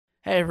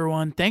Hey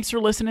everyone, thanks for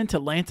listening to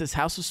Lance's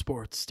House of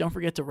Sports. Don't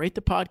forget to rate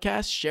the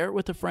podcast, share it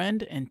with a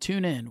friend, and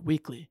tune in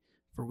weekly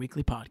for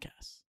weekly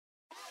podcasts.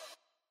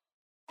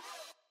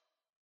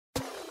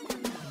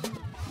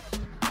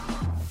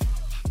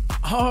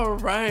 All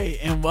right,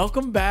 and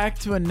welcome back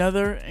to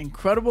another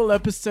incredible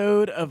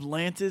episode of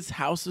Lance's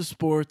House of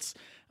Sports.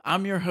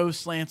 I'm your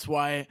host, Lance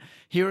Wyatt,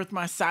 here with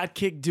my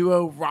sidekick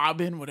duo,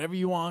 Robin, whatever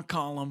you want to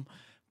call him,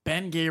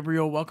 Ben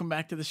Gabriel. Welcome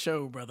back to the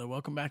show, brother.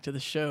 Welcome back to the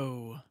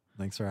show.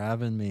 Thanks for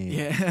having me.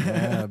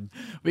 Yeah.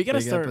 We gotta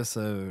start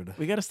episode.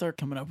 We gotta start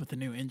coming up with a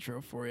new intro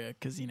for you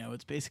because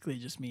it's basically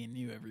just me and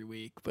you every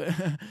week. But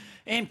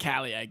and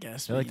Callie, I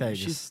guess. I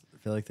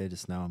feel like they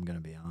just know I'm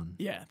gonna be on.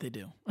 Yeah, they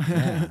do.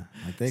 Yeah,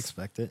 like they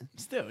expect it.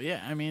 Still,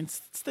 yeah. I mean,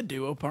 it's the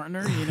duo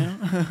partner,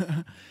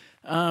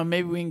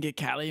 Maybe we can get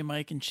Callie a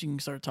mic and she can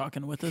start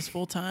talking with us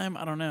full time.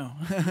 I don't know.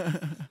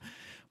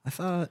 I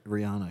thought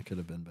Rihanna could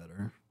have been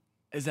better.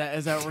 Is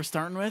that what we're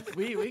starting with?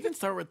 We can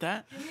start with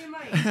that. Give me a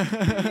mic. Give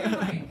me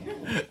a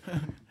mic.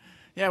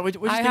 Yeah,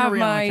 I have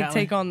my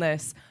take on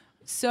this.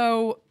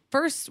 So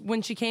first,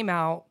 when she came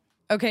out,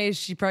 okay, is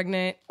she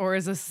pregnant or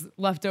is this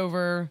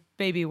leftover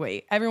baby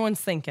weight?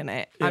 Everyone's thinking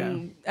it. Yeah.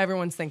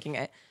 Everyone's thinking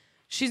it.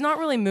 She's not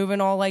really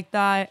moving all like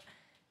that.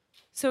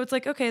 So it's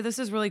like, okay, this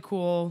is really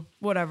cool,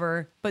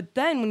 whatever. But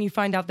then when you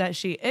find out that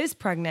she is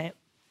pregnant,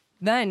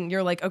 then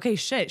you're like, okay,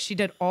 shit, she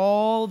did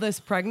all this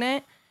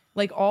pregnant.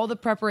 Like all the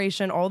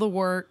preparation, all the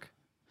work.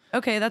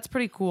 Okay, that's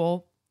pretty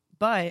cool.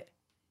 But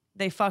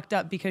they fucked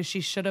up because she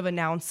should have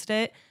announced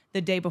it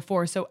the day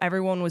before. So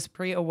everyone was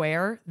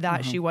pre-aware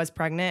that she was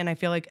pregnant. And I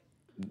feel like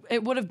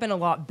it would have been a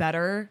lot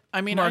better,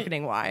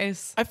 marketing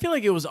wise. I feel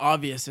like it was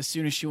obvious as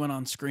soon as she went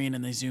on screen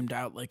and they zoomed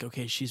out, like,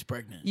 okay, she's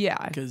pregnant.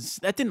 Yeah. Because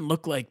that didn't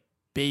look like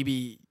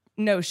baby.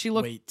 No, she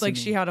looked like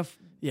she had a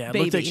it baby.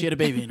 looked like she had a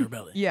baby in her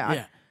belly.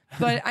 Yeah.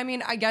 But I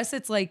mean, I guess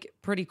it's like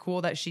pretty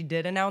cool that she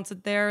did announce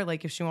it there,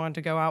 like if she wanted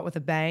to go out with a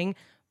bang.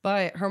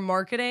 But her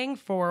marketing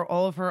for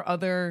all of her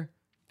other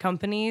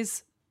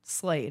companies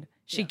slayed.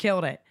 She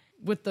killed it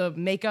with the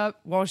makeup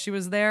while she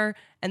was there.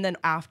 And then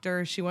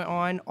after she went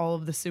on, all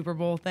of the Super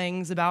Bowl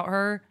things about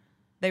her,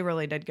 they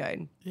really did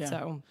good. Yeah.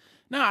 So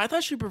No, I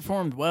thought she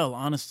performed well,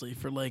 honestly,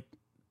 for like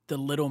the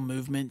little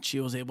movement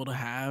she was able to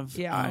have.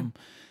 Yeah.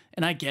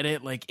 And I get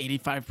it, like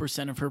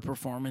 85% of her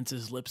performance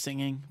is lip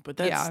singing, but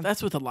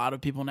that's with a lot of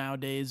people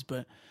nowadays.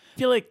 But I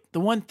feel like the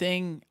one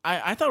thing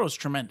I thought it was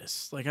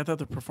tremendous. Like I thought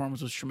the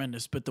performance was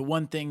tremendous, but the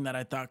one thing that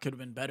I thought could have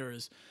been better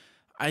is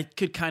I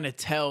could kind of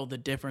tell the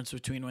difference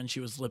between when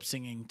she was lip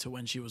singing to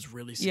when she was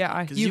really singing.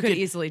 Yeah, you could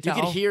easily tell.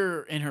 You could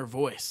hear in her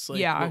voice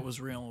like what was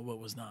real and what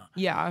was not.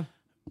 yeah.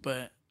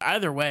 But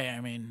either way,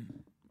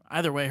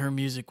 her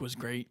music was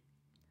great.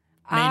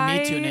 Made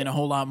me tune in a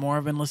whole lot more.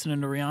 I've been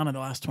listening to Rihanna the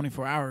last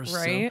 24 hours.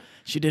 Right. So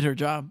she did her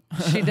job.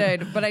 She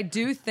did. But I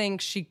do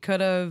think she could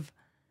have,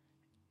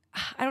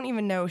 I don't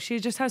even know. She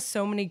just has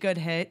so many good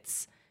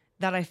hits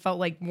that I felt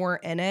like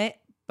weren't in it.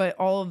 But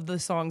all of the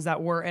songs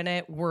that were in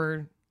it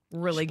were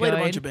really good. Played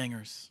a bunch of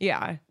bangers.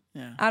 Yeah.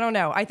 I don't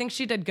know. I think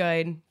she did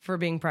good for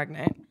being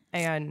pregnant.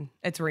 And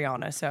it's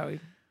Rihanna, so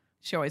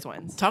she always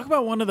wins. Talk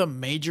about one of the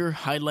major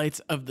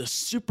highlights of the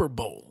Super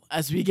Bowl.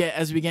 As we get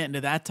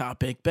into that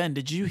topic, Ben,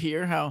 did you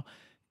hear how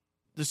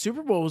the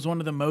Super Bowl was one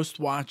of the most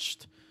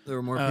watched? There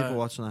were more people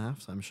watching the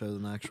halftime show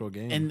than the actual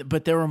game.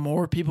 But there were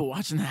more people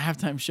watching the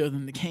halftime show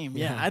than the game.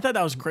 Yeah, I thought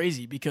that was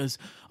crazy because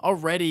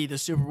already the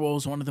Super Bowl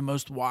is one of the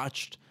most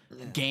watched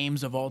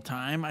games of all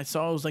time. I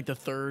saw it was like the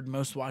third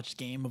most watched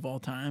game of all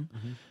time.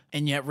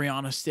 And yet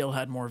Rihanna still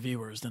had more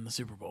viewers than the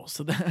Super Bowl.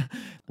 So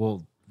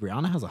Well,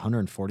 Rihanna has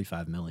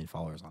 145 million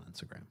followers on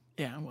Instagram.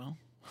 Yeah, well,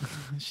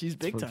 she's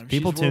big time.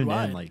 People She's tuned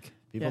worldwide. in. Like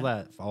people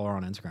that follow her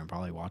on Instagram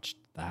probably watched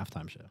the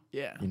halftime show.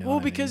 Yeah. You know well,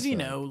 what I mean? because,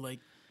 So- like,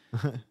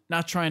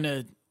 not trying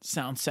to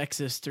sound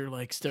sexist or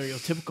like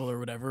stereotypical or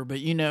whatever, but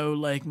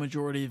like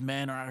majority of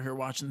men are out here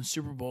watching the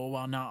Super Bowl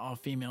while not all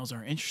females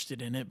are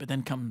interested in it. But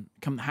then come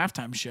the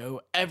halftime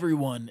show,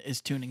 everyone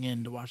is tuning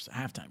in to watch the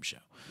halftime show.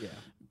 Yeah.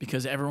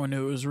 Because everyone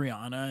knew it was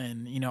Rihanna,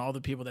 and all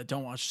the people that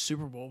don't watch the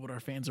Super Bowl but are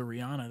fans of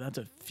Rihanna, that's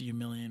a few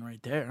million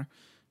right there.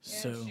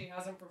 So she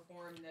hasn't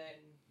performed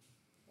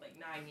in like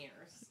 9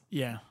 years.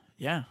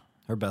 Yeah.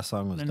 Her best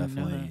song was Didn't know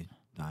definitely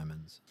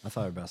Diamonds. I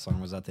thought her best song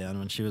was at the end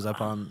when she was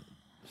up on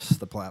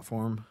the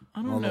platform.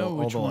 I don't know all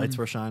which the lights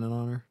one. were shining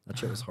on her. That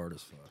shit was hard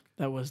as fuck.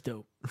 That was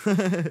dope. I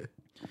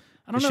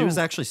don't know. She was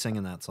actually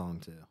singing that song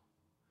too.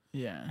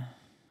 Yeah.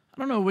 I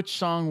don't know which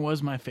song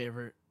was my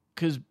favorite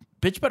because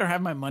Bitch Better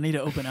Have My Money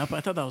to Open Up.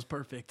 I thought that was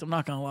perfect. I'm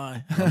not going to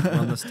lie.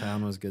 Run This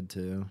Town was good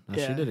too. No,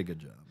 Yeah. She did a good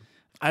job.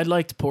 I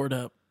liked Poured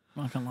Up.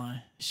 I'm not going to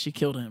lie. She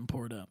killed it in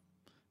Poured Up.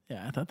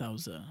 Yeah, I thought that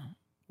was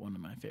one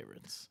of my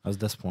favorites. I was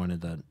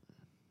disappointed that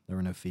there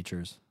were no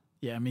features.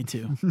 Yeah, me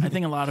too. I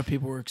think a lot of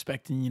people were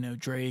expecting,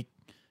 Drake,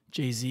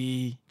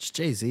 Jay-Z. Just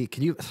Jay-Z.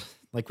 Can you,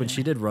 like when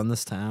she did Run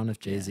This Town, if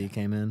Jay-Z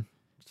came in,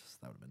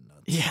 that would have been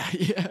nuts.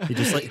 Yeah.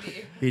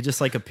 He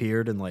just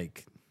appeared and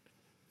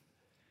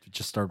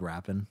just started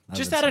rapping.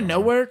 Just out of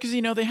nowhere, because,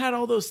 they had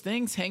all those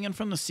things hanging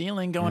from the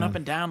ceiling going up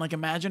and down. Like,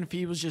 imagine if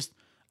he was just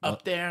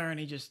up there and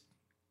he just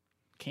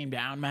came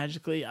down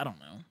magically. I don't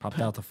know. Popped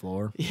out the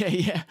floor.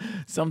 Yeah.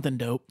 Something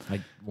dope.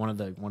 Like one of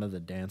the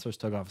dancers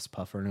took off his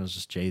puffer and it was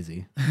just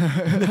Jay-Z. Yeah,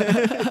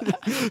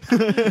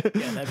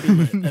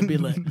 that'd be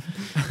lit.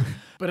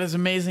 But as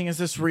amazing as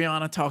this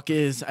Rihanna talk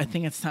is, I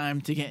think it's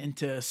time to get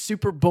into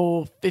Super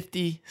Bowl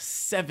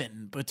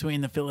 57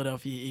 between the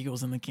Philadelphia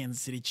Eagles and the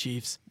Kansas City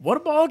Chiefs. What a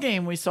ball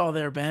game we saw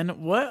there,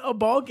 Ben. What a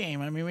ball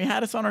game. I mean, we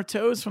had us on our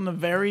toes from the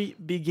very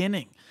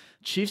beginning.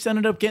 Chiefs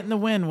ended up getting the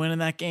win, winning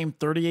that game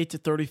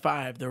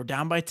 38-35. They were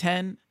down by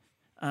 10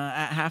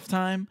 at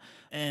halftime,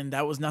 and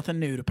that was nothing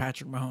new to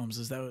Patrick Mahomes.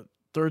 Is that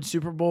third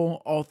Super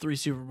Bowl? All 3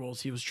 Super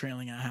Bowls he was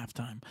trailing at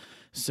halftime.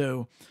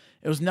 So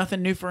it was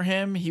nothing new for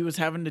him. He was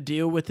having to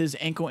deal with his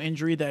ankle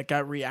injury that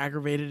got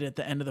re-aggravated at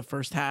the end of the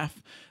first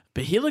half.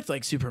 But he looked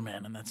like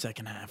Superman in that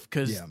second half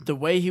because the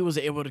way he was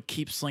able to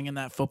keep slinging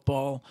that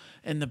football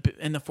in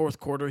the fourth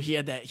quarter, he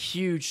had that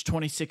huge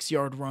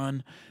 26-yard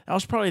run. That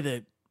was probably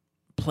the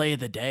play of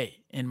the day,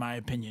 in my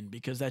opinion,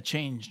 because that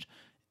changed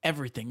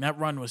everything. That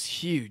run was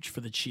huge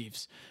for the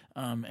Chiefs.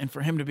 And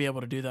for him to be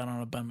able to do that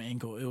on a bum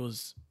ankle, it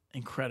was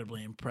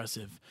incredibly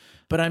impressive.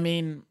 But, I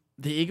mean,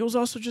 the Eagles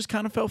also just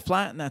kind of fell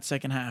flat in that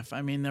second half.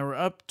 I mean, they were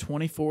up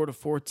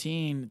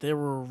 24-14. They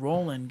were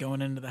rolling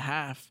going into the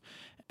half.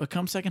 But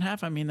come second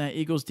half, I mean, that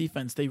Eagles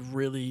defense, they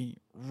really,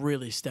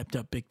 really stepped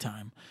up big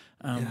time.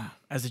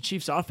 As the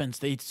Chiefs offense,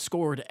 they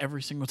scored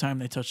every single time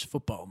they touched the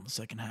football in the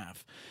second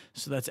half.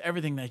 So that's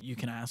everything that you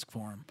can ask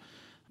for them.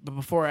 But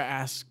before I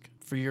ask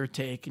for your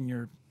take and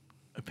your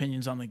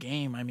opinions on the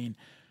game, I mean,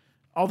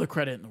 all the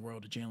credit in the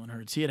world to Jalen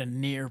Hurts. He had a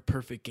near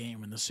perfect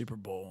game in the Super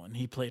Bowl, and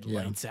he played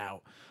lights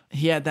out.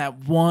 He had that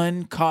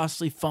one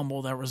costly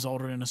fumble that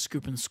resulted in a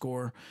scoop and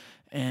score.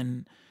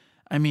 And,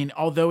 I mean,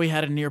 although he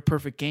had a near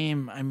perfect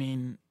game, I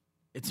mean,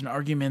 it's an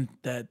argument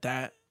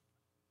that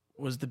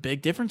was the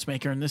big difference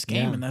maker in this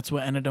game, and that's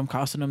what ended up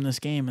costing him this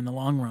game in the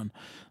long run.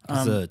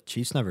 The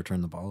Chiefs never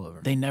turned the ball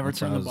over. They never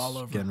turned the ball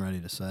over. Getting ready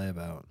to say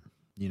about,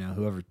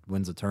 whoever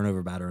wins a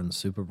turnover batter in the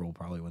Super Bowl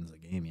probably wins the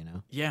game,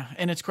 Yeah,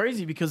 and it's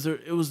crazy because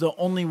it was the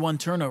only one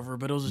turnover,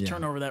 but it was a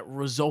turnover that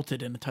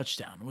resulted in a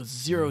touchdown. It was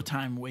zero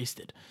time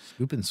wasted.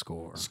 Scoop and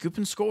score. Scoop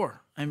and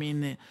score. I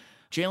mean,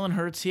 Jalen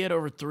Hurts, he had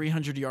over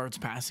 300 yards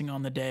passing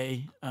on the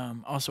day,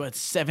 also had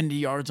 70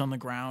 yards on the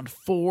ground,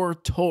 4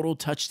 total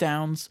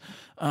touchdowns,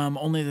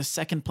 only the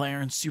second player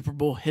in Super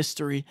Bowl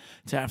history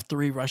to have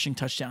 3 rushing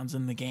touchdowns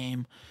in the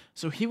game.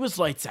 So he was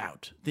lights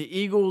out. The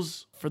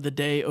Eagles, for the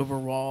day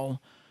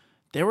overall,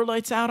 they were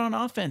lights out on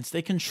offense.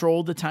 They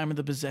controlled the time of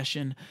the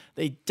possession.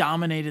 They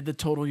dominated the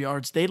total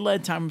yards. They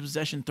led time of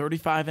possession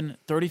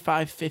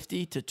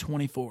 35-50 to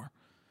 24.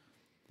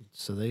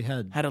 So they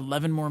had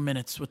 11 more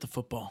minutes with the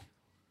football.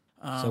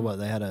 So what?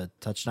 They had a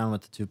touchdown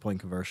with the 2-point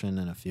conversion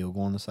and a field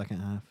goal in the second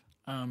half?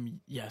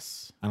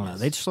 Yes. I don't know.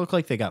 They just look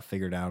like they got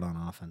figured out on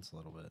offense a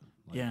little bit.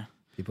 The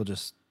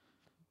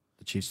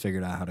Chiefs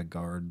figured out how to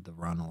guard the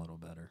run a little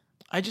better.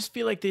 I just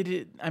feel like they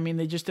did. I mean,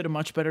 they just did a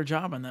much better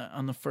job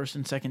on the first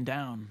and second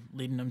down,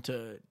 leading them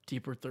to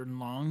deeper third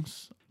and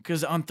longs.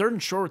 Because on third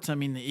and shorts, I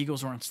mean, the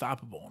Eagles were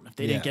unstoppable. And if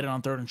they didn't get it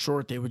on third and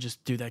short, they would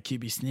just do that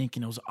QB sneak,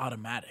 and it was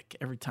automatic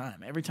every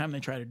time. Every time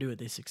they tried to do it,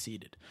 they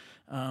succeeded.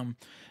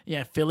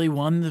 Philly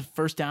won the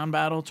first down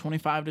battle,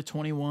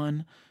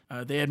 25-21.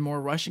 They had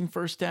more rushing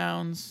first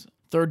downs.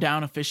 Third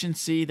down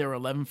efficiency, they were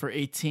 11 for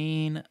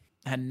 18.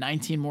 Had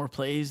 19 more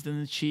plays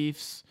than the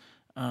Chiefs.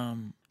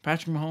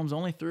 Patrick Mahomes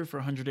only threw for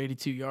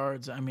 182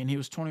 yards. I mean, he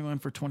was 21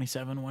 for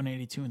 27,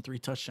 182, and 3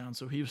 touchdowns,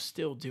 so he was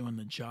still doing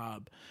the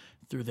job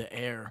through the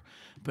air.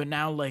 But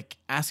now,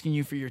 asking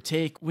you for your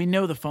take, we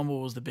know the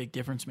fumble was the big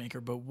difference maker,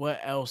 but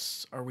what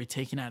else are we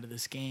taking out of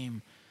this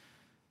game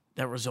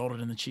that resulted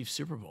in the Chiefs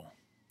Super Bowl?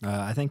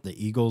 I think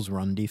the Eagles'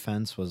 run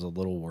defense was a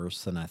little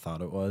worse than I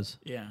thought it was.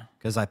 Yeah.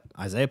 Because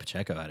Isaiah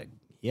Pacheco had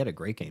a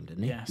great game,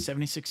 didn't he? Yeah,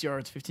 76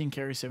 yards, 15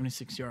 carries,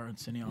 76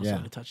 yards, and he also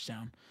had a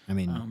touchdown. I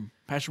mean,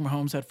 Patrick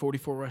Mahomes had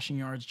 44 rushing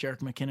yards. Jerick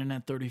McKinnon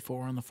had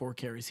 34 on the 4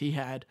 carries he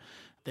had.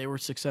 They were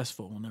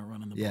successful when they were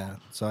running the ball. Yeah,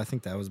 so I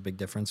think that was a big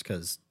difference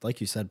because,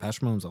 like you said,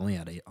 Patrick Mahomes only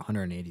had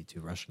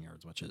 182 rushing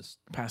yards, which is...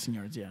 Passing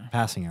yards, yeah.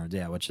 Passing yards,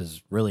 yeah, which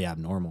is really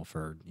abnormal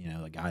for,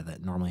 a guy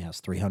that normally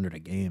has 300 a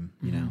game,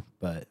 you know.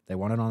 But they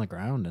won it on the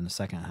ground in the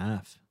second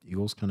half. The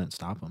Eagles couldn't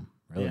stop them,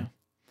 really. Yeah.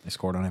 They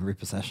scored on every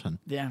possession.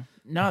 Yeah.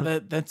 No,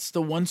 that's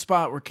the one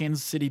spot where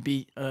Kansas City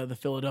beat the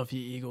Philadelphia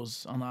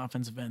Eagles on the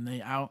offensive end.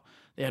 They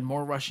had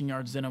more rushing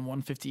yards than them,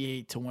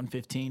 158 to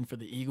 115 for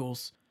the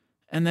Eagles.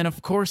 And then,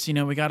 of course,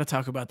 we got to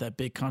talk about that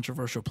big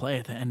controversial play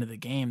at the end of the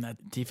game,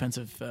 that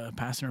defensive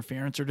pass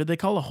interference. Or did they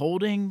call a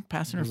holding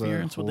pass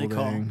interference? What they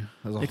call? It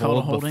was a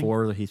hold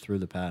before he threw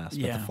the pass,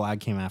 but the flag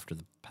came after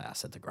the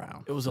pass at the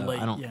ground. It was a late,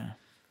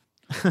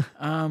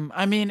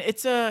 I mean,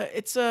 it's a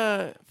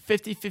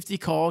 50-50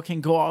 call.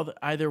 Can go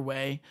either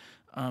way.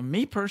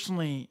 Me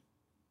personally,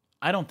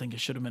 I don't think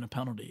it should have been a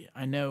penalty.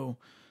 I know,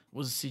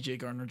 was it C.J.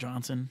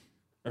 Gardner-Johnson?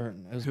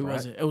 Who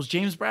was it? It was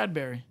James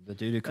Bradbury. The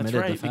dude who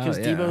committed the foul. Because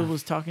Debo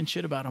was talking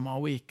shit about him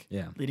all week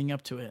leading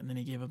up to it, and then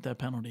he gave up that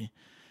penalty.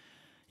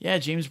 Yeah,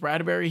 James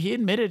Bradbury, he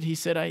admitted, he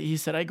said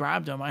I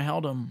grabbed him, I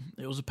held him.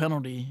 It was a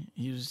penalty.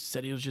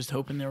 Said he was just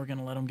hoping they were going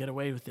to let him get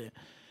away with it.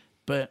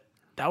 But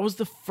that was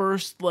the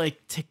first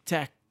like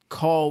tic-tac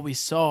call we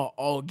saw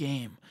all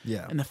game.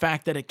 Yeah. And the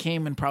fact that it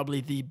came in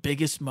probably the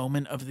biggest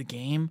moment of the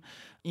game,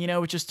 you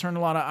know, it just turned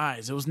a lot of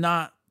eyes. It was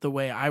not the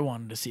way I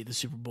wanted to see the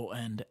Super Bowl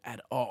end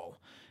at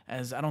all.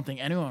 As I don't think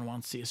anyone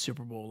wants to see a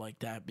Super Bowl like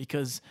that,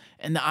 because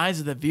in the eyes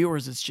of the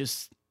viewers, it's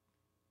just,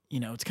 you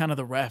know, it's kind of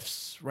the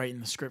refs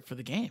writing the script for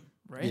the game.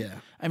 Right? Yeah.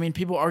 I mean,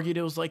 people argued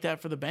it was like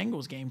that for the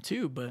Bengals game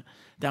too, but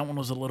that one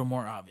was a little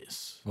more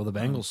obvious. Well, the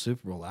Bengals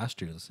Super Bowl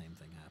last year, the same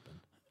thing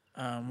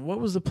happened. What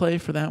was the play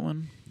for that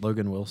one?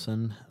 Logan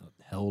Wilson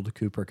held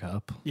Cooper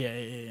Kupp. Yeah.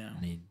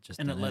 And he just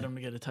it led him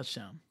to get a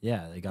touchdown.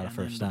 Yeah, they got a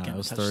first down. It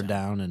was third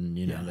down, and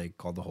you know they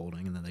called the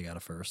holding, and then they got a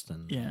first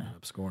and ended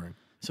up scoring.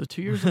 So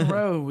 2 years in a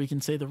row, we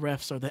can say the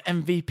refs are the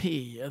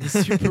MVP of the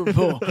Super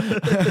Bowl.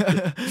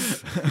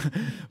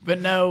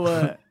 But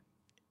no.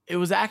 It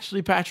was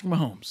actually Patrick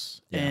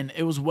Mahomes, and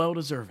it was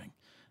well-deserving.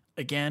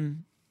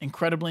 Again,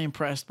 incredibly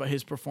impressed by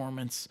his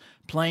performance,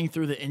 playing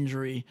through the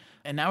injury,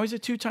 and now he's a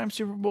 2-time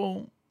Super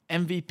Bowl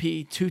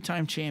MVP,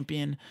 2-time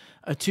champion,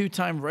 a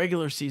 2-time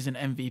regular season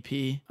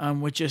MVP,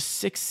 with just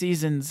 6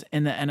 seasons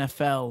in the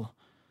NFL.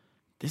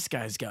 This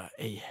guy's got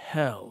a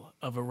hell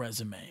of a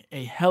resume,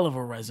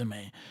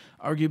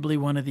 arguably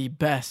one of the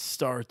best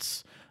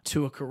starts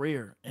to a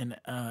career in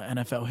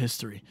NFL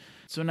history.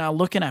 So now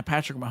looking at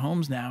Patrick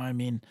Mahomes now, I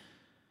mean,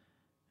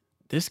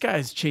 this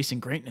guy's chasing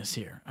greatness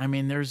here. I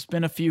mean, there's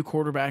been a few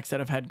quarterbacks that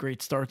have had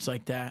great starts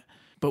like that.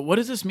 But what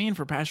does this mean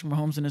for Patrick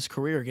Mahomes in his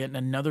career, getting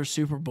another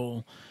Super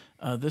Bowl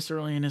this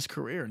early in his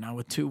career? Now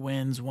with 2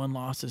 wins, 1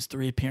 losses,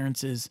 3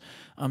 appearances.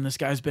 This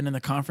guy's been in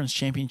the conference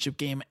championship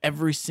game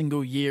every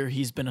single year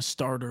he's been a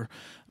starter.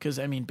 Because,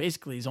 I mean,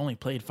 basically he's only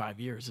played 5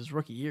 years. His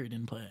rookie year, he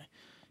didn't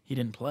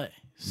play.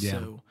 Yeah.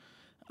 So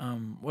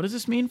what does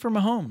this mean for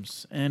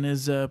Mahomes and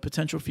his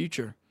potential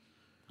future?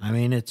 I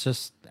mean, it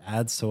just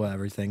adds to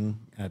everything,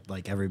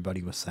 like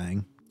everybody was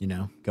saying. You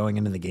know, going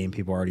into the game,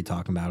 people are already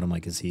talking about him.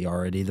 Like, is he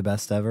already the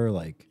best ever?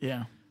 Like,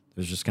 yeah,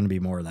 there's just going to be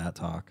more of that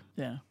talk.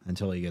 Yeah,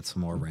 until he gets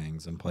some more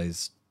rings and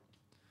plays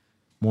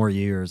more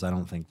years. I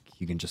don't think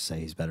you can just say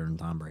he's better than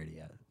Tom Brady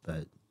yet.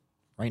 But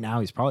right now,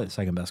 he's probably the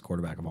second best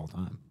quarterback of all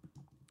time.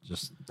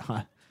 Just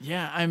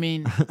yeah, I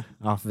mean,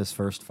 off of his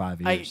first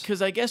 5 years.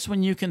 Because I guess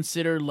when you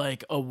consider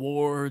like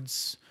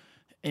awards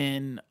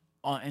and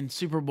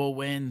Super Bowl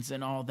wins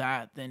and all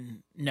that,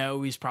 then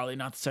no, he's probably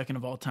not the second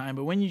of all time.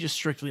 But when you just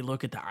strictly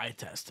look at the eye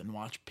test and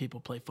watch people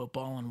play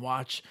football and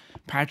watch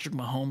Patrick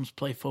Mahomes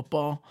play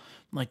football,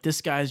 like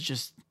this guy's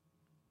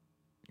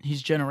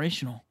he's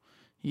generational.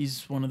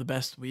 He's one of the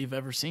best we've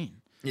ever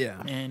seen.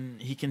 Yeah. And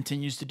he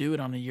continues to do it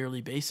on a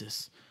yearly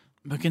basis.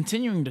 But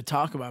continuing to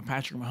talk about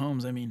Patrick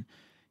Mahomes, I mean,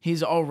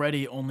 he's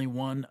already only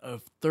one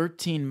of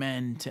 13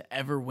 men to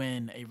ever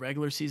win a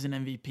regular season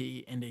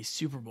MVP and a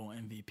Super Bowl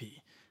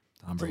MVP.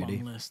 Tom Brady.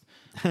 It's a long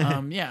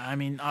list. Yeah, I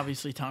mean,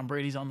 obviously Tom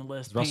Brady's on the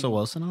list. Is Russell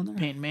Wilson on there?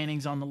 Peyton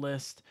Manning's on the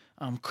list.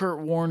 Kurt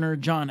Warner,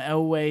 John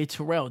Elway,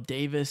 Terrell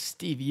Davis,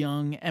 Steve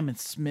Young, Emmitt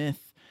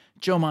Smith,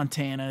 Joe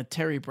Montana,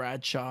 Terry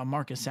Bradshaw,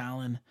 Marcus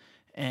Allen,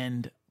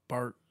 and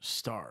Bart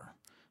Starr.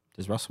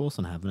 Does Russell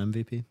Wilson have an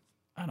MVP?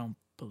 I don't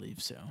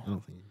believe so. I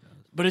don't think he does.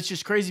 But it's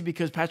just crazy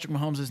because Patrick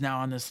Mahomes is now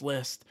on this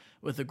list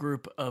with a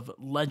group of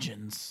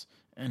legends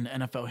in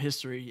NFL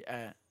history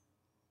at,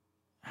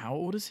 how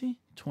old is he?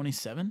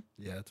 27?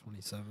 Yeah,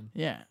 27.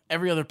 Yeah.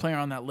 Every other player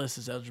on that list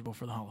is eligible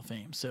for the Hall of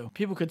Fame. So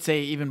people could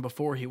say even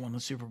before he won the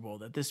Super Bowl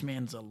that this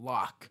man's a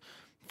lock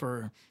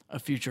for a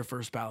future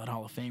first ballot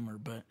Hall of Famer.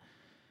 But,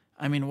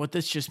 I mean, what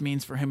this just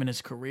means for him in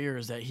his career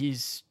is that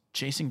he's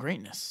chasing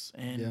greatness.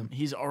 And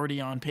he's already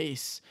on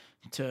pace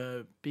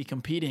to be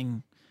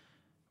competing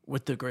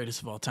with the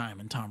greatest of all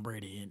time, and Tom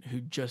Brady, who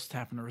just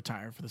happened to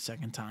retire for the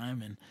second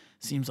time and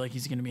seems like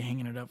he's going to be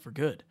hanging it up for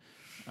good.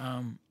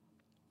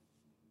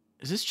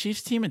 Is this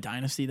Chiefs team a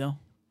dynasty, though?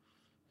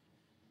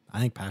 I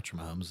think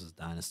Patrick Mahomes is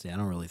a dynasty. I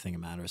don't really think it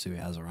matters who he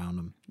has around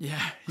him.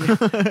 Yeah.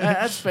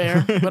 That's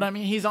fair. But, I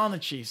mean, he's on the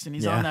Chiefs, and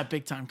he's on that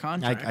big-time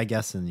contract. I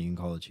guess then you can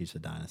call the Chiefs a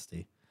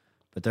dynasty.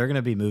 But they're going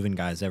to be moving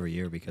guys every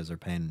year because they're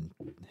paying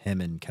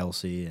him and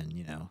Kelsey and,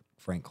 you know,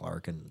 Frank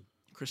Clark and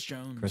Chris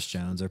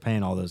Jones. They're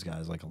paying all those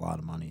guys, like, a lot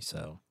of money.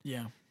 So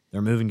yeah,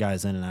 they're moving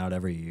guys in and out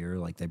every year.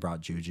 Like, they brought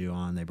Juju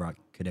on. They brought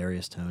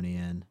Kadarius Toney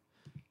in.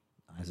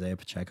 Isaiah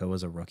Pacheco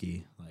was a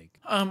rookie.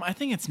 I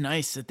think it's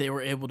nice that they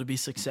were able to be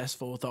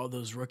successful with all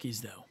those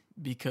rookies, though,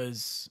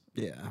 because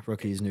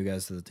rookies, new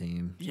guys to the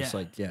team.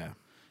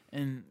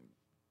 And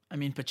I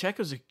mean,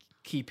 Pacheco's a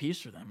key piece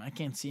for them. I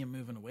can't see him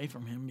moving away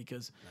from him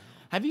because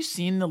have you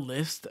seen the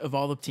list of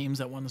all the teams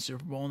that won the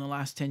Super Bowl in the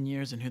last 10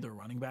 years and who their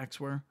running backs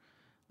were?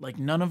 Like,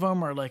 none of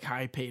them are like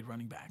high paid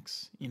running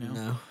backs, you know?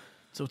 No.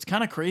 So it's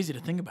kind of crazy to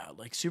think about.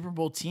 Like, Super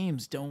Bowl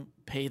teams don't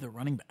pay the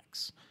running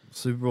backs.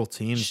 Super Bowl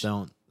teams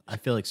don't. I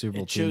feel like Super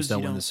Bowl teams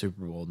don't win the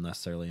Super Bowl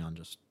necessarily on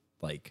just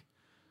like,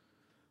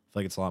 I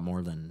feel like it's a lot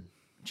more than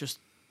just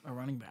a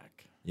running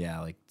back.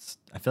 Yeah, like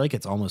I feel like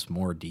it's almost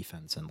more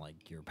defense in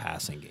like your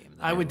passing game.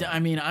 I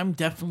mean, I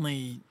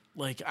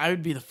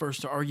would be the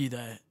first to argue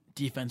that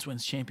defense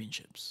wins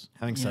championships.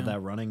 Having said that,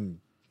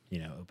 running,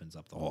 opens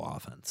up the whole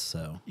offense.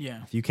 So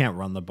yeah, if you can't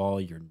run the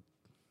ball,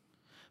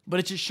 But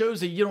it just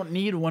shows that you don't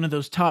need one of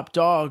those top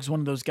dogs, one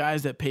of those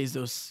guys that pays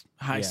those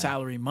high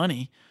salary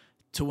money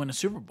to win a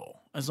Super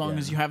Bowl. As long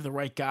as you have the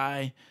right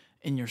guy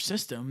in your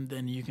system,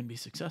 then you can be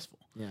successful.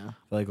 Yeah.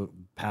 I feel like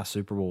past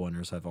Super Bowl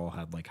winners have all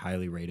had like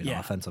highly rated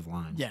offensive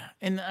lines. Yeah.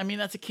 And I mean,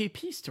 that's a key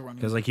piece to running.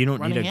 Because like you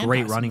don't need a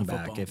great running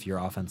back if your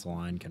offensive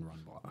line can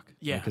run block.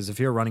 Yeah. Because if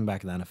you're a running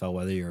back in the NFL,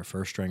 whether you're a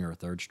first string or a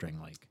third string,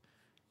 like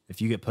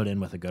if you get put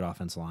in with a good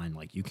offensive line,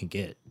 like you can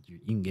get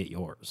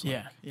yours.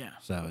 Like, yeah.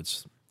 So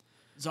it's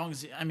as long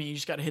as you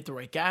just got to hit the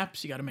right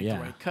gaps, you got to make the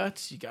right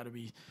cuts, you got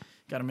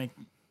to make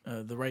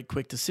the right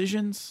quick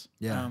decisions.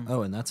 Yeah.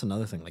 And that's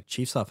another thing. Like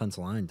Chiefs'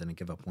 offensive line didn't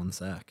give up one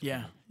sack.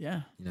 Yeah.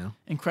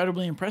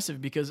 Incredibly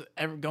impressive because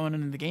going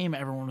into the game,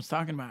 everyone was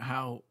talking about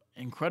how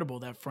incredible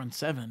that front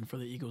seven for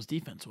the Eagles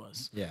defense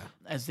was. Yeah.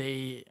 As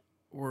they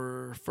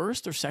were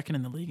first or second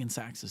in the league in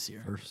sacks this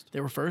year. First. They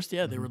were first.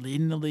 Yeah. They were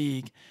leading the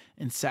league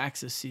in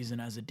sacks this season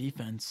as a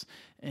defense.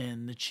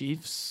 And the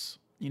Chiefs,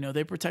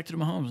 they protected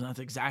Mahomes. And that's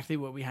exactly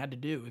what we had to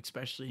do,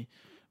 especially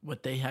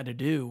what they had to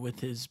do with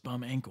his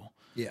bum ankle.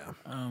 Yeah.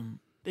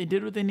 They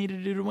did what they needed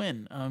to do to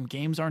win.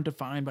 Games aren't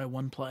defined by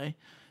one play.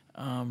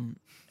 And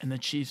the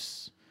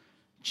Chiefs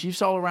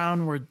all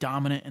around were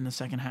dominant in the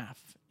second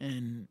half.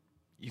 And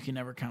you can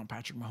never count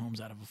Patrick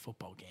Mahomes out of a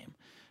football game.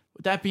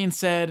 With that being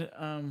said,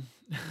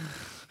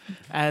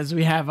 as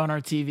we have on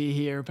our TV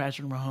here,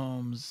 Patrick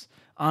Mahomes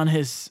on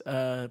his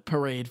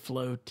parade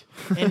float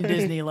in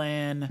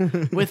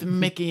Disneyland with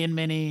Mickey and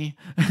Minnie.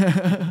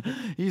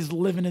 He's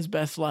living his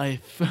best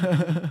life.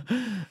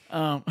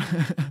 But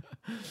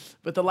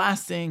the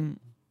last thing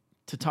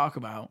to talk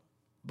about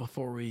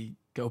before we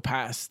go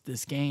past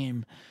this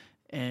game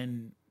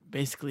and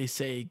basically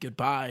say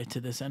goodbye to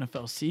this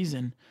NFL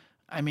season,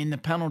 I mean, the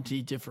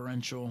penalty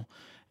differential,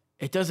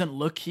 it doesn't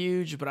look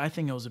huge, but I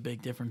think it was a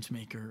big difference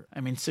maker.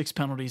 I mean, 6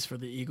 penalties for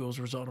the Eagles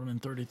resulted in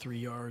 33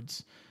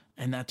 yards,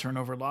 and that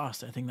turnover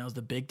lost. I think that was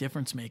the big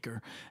difference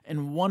maker.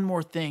 And one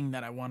more thing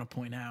that I want to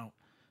point out,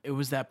 it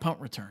was that punt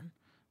return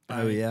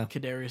by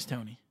Kadarius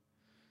Toney.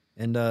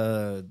 And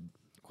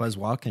Quez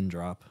Watkins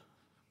drop.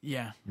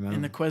 Yeah,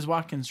 and the Quez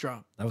Watkins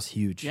drop. That was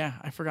huge. Yeah,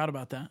 I forgot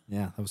about that.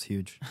 Yeah, that was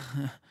huge.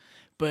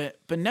 But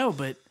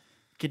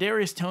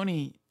Kadarius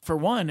Toney, for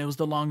one, it was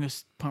the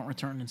longest punt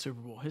return in Super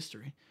Bowl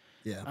history.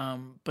 Yeah.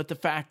 But the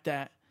fact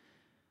that,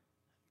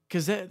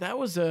 because that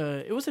was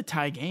it was a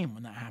tie game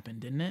when that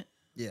happened, didn't it?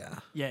 Yeah.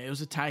 Yeah, it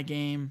was a tie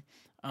game.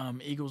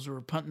 Eagles were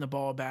punting the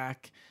ball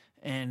back,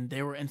 and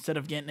they were, instead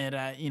of getting it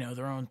at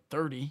their own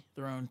 30,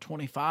 their own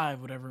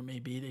 25, whatever it may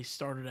be, they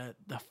started at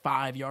the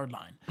 5-yard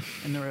line,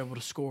 and they were able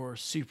to score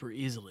super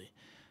easily.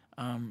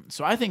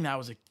 So I think that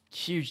was a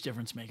huge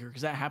difference maker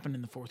because that happened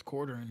in the fourth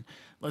quarter, and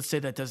let's say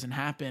that doesn't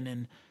happen,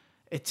 and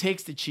it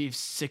takes the Chiefs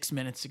 6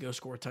 minutes to go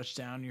score a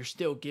touchdown. You're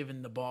still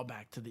giving the ball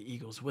back to the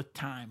Eagles with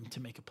time to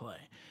make a play.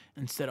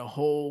 Instead, a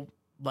whole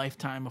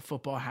lifetime of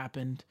football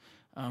happened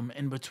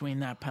in between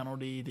that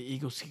penalty, the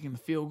Eagles kicking the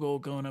field goal,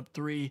 going up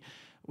 3,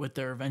 with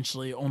there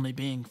eventually only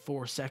being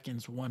 4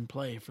 seconds, one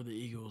play for the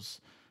Eagles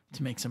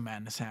to make some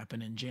madness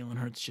happen. And Jalen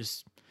Hurts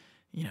just,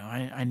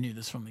 I knew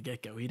this from the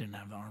get-go. He didn't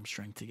have the arm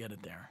strength to get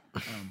it there.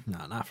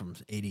 No, not from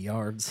 80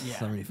 yards, yeah,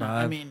 75. No,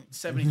 I mean,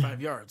 75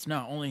 yards.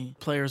 No, only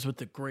players with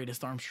the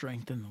greatest arm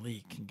strength in the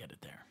league can get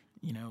it there.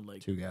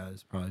 Like 2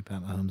 guys, probably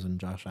Pat Mahomes and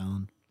Josh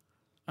Allen.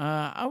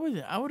 I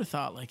would have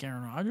thought like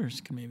Aaron Rodgers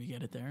could maybe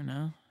get it there.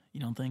 No,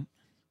 you don't think?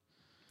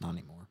 Not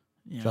anymore.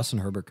 Yeah. Justin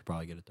Herbert could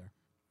probably get it there.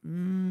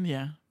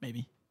 Yeah,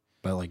 maybe.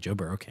 But like Joe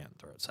Burrow can't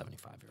throw it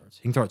 75 yards.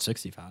 He can throw it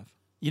 65.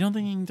 You don't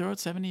think he can throw it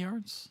 70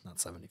 yards? Not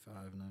 75,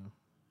 no.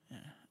 Yeah.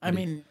 I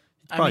mean,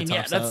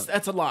 yeah,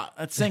 that's a lot.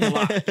 That's saying a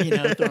lot,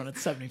 throwing it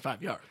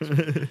 75 yards. I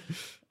don't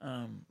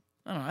know.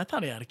 I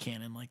thought he had a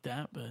cannon like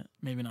that, but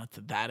maybe not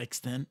to that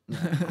extent.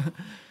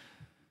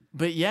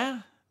 But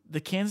yeah,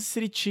 the Kansas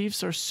City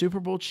Chiefs are Super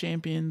Bowl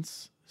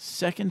champions,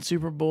 second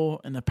Super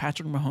Bowl in the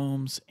Patrick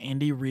Mahomes,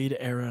 Andy Reid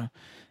era.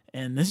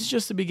 And this is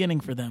just the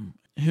beginning for them.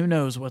 Who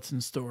knows what's in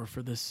store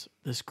for this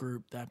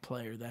group, that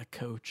player, that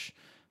coach,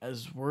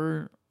 as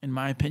we're, in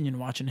my opinion,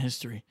 watching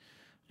history.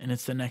 And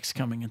it's the next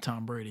coming of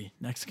Tom Brady,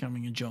 next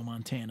coming of Joe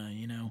Montana,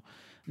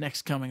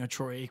 next coming of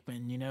Troy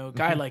Aikman, a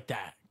guy like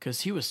that,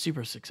 because he was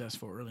super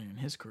successful earlier in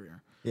his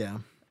career. Yeah.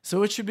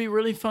 So it should be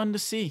really fun to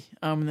see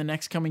in the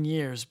next coming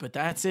years. But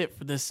that's it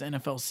for this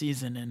NFL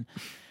season, and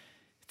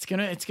it's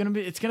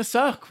gonna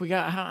suck. We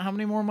got how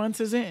many more months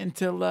is it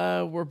until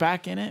we're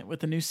back in it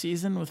with the new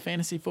season with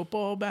fantasy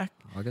football back?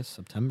 August,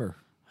 September.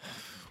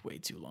 Way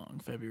too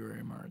long.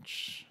 February,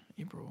 March,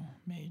 April,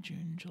 May,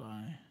 June,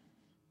 July.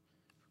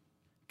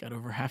 Got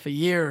over half a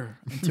year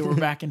until we're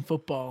back in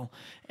football.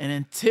 And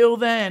until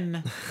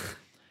then,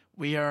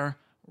 we are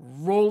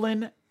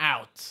rolling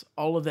out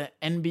all of the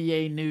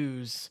NBA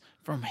news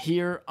from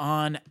here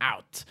on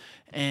out.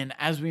 And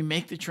as we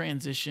make the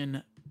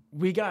transition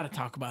we got to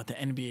talk about the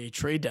NBA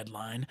trade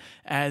deadline.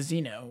 As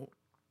you know,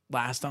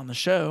 last on the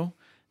show,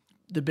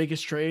 the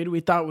biggest trade we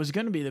thought was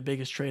going to be the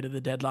biggest trade of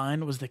the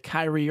deadline was the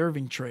Kyrie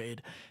Irving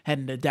trade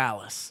heading to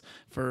Dallas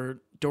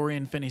for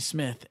Dorian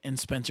Finney-Smith and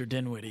Spencer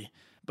Dinwiddie.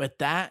 But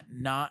that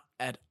not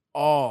at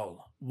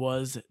all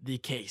was the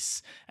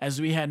case, as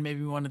we had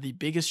maybe one of the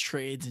biggest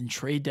trades in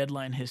trade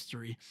deadline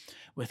history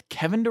with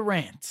Kevin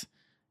Durant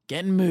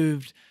getting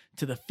moved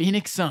to the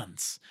Phoenix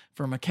Suns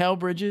for Mikal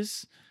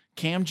Bridges,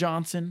 Cam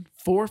Johnson,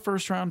 4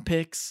 first-round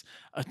picks,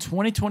 a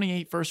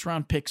 2028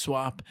 first-round pick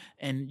swap,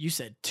 and you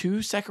said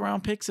 2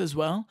 second-round picks as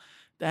well.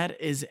 That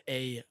is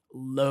a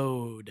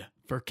load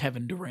for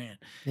Kevin Durant.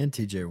 And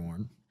TJ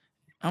Warren.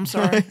 I'm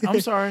sorry.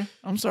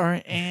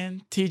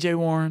 And TJ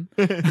Warren.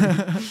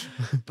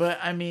 But,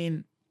 I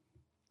mean,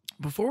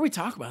 before we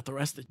talk about the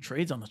rest of the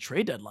trades on the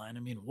trade deadline, I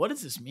mean, what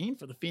does this mean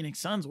for the Phoenix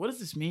Suns? What does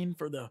this mean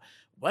for the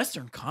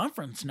Western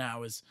Conference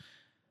now?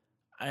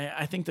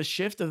 I think the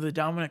shift of the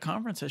dominant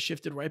conference has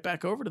shifted right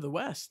back over to the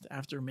West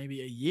after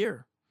maybe a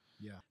year.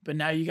 Yeah. But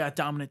now you got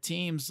dominant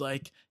teams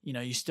like,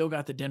 you still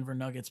got the Denver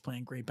Nuggets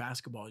playing great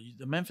basketball.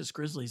 The Memphis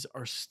Grizzlies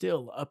are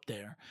still up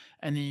there.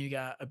 And then you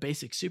got a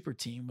basic super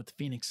team with the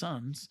Phoenix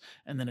Suns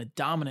and then a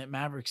dominant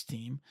Mavericks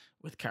team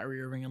with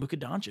Kyrie Irving and Luka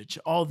Doncic.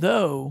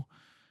 Although,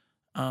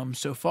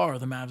 so far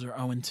the Mavs are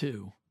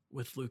 0-2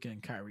 with Luka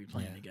and Kyrie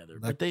playing together.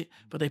 But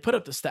they put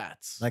up the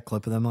stats. That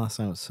clip of them last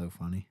night was so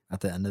funny.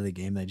 At the end of the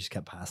game, they just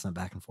kept passing it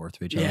back and forth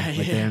to each other. Yeah.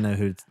 They didn't know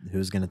who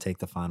was going to take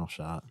the final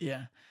shot.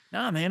 Yeah.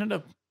 No, they ended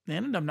up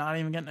not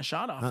even getting a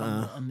shot off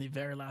on the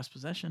very last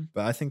possession.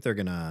 But I think they're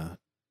gonna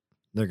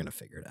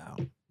figure it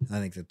out. I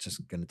think it's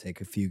just gonna take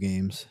a few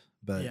games.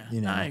 But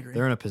I agree.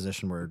 They're in a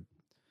position where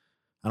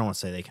I don't want to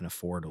say they can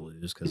afford to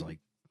lose because like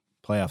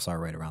playoffs are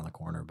right around the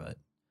corner, but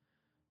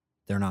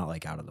they're not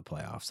like out of the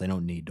playoffs. They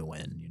don't need to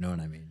win. You know what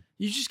I mean?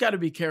 You just got to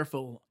be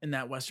careful in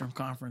that Western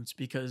Conference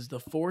because the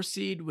 4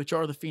 seed, which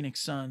are the Phoenix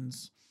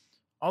Suns,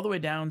 all the way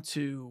down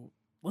to,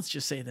 let's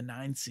just say the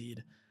 9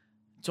 seed,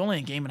 it's only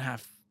a game and a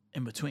half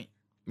in between.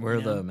 Where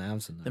are the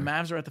Mavs in there? The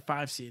Mavs are at the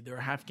 5 seed. They're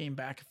a half game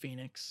back of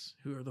Phoenix,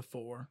 who are the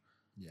 4.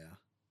 Yeah.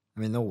 I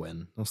mean, they'll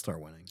win. They'll start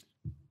winning.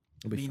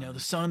 But, the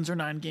Suns are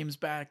 9 games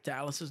back.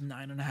 Dallas is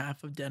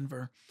 9.5 of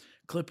Denver.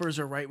 Clippers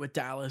are right with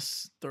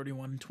Dallas,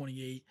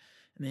 31-28.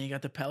 And then you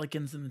got the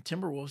Pelicans and the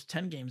Timberwolves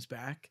 10 games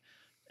back.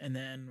 And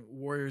then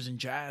Warriors and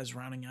Jazz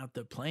rounding out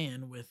the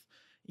play-in with,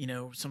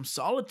 some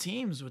solid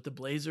teams with the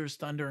Blazers,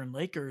 Thunder, and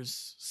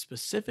Lakers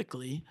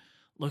specifically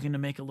looking to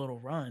make a little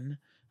run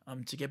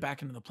to get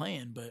back into the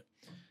play-in. But,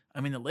 I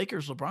mean, the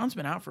Lakers, LeBron's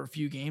been out for a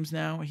few games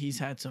now. He's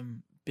had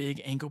some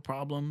big ankle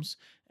problems,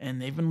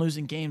 and they've been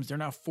losing games. They're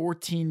now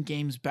 14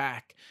 games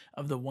back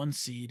of the 1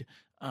 seed.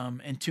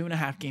 And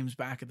 2.5 games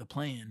back at the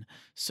play-in.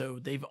 So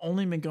they've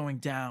only been going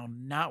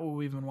down, not what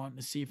we've been wanting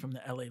to see from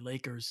the LA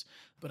Lakers,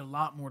 but a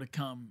lot more to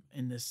come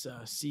in this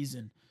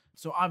season.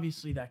 So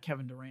obviously that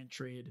Kevin Durant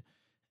trade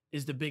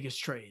is the biggest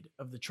trade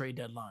of the trade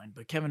deadline,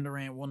 but Kevin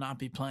Durant will not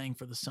be playing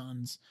for the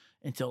Suns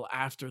until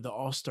after the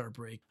All-Star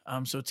break.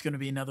 So it's going to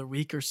be another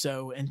week or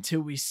so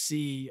until we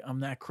see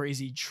that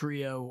crazy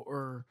trio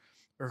or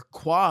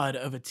quad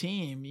of a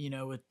team,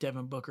 with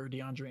Devin Booker,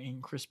 DeAndre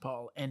Ayton, Chris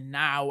Paul, and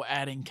now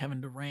adding Kevin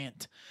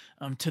Durant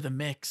to the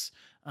mix.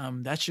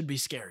 That should be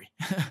scary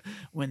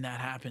when that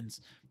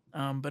happens.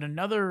 But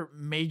another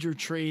major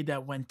trade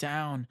that went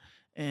down,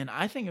 and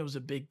I think it was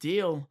a big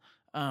deal.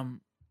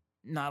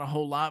 Not a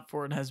whole lot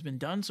for it has been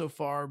done so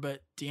far,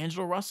 but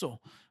D'Angelo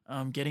Russell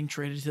getting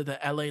traded to the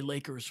LA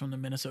Lakers from the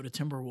Minnesota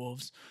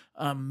Timberwolves,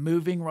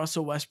 moving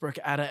Russell Westbrook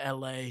out of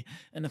LA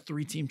in a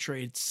 3-team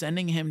trade,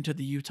 sending him to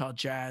the Utah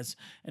Jazz,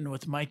 and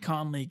with Mike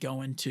Conley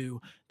going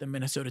to the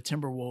Minnesota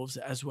Timberwolves,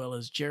 as well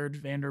as Jared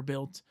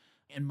Vanderbilt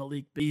and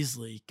Malik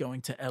Beasley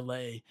going to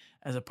LA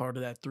as a part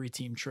of that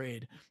 3-team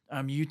trade.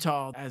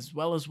 Utah, as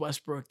well as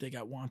Westbrook, they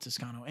got Juan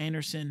Toscano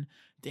Anderson,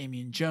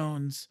 Damian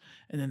Jones,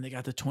 and then they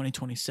got the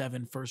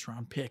 2027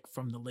 first-round pick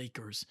from the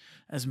Lakers.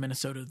 As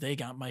Minnesota, they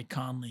got Mike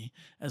Conley,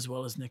 as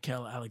well as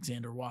Nickeil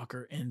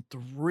Alexander-Walker, and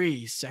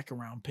 3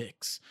 second-round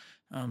picks.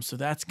 So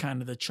that's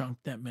kind of the chunk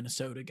that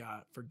Minnesota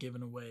got for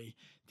giving away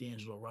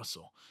D'Angelo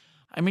Russell.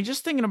 I mean,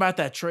 just thinking about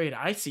that trade,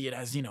 I see it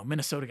as,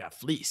 Minnesota got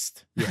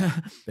fleeced. Yeah,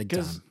 big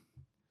time.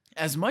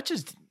 As much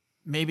as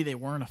maybe they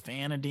weren't a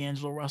fan of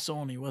D'Angelo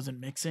Russell and he wasn't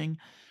mixing,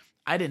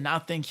 I did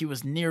not think he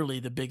was nearly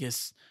the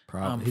biggest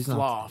flaw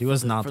he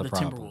was not for the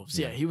problem. Timberwolves.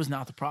 Yeah, he was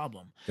not the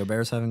problem.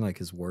 Gobert's having like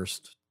his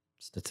worst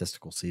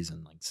statistical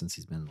season since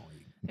he's been in the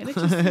league. And it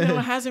just it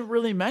hasn't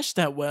really meshed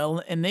that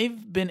well. And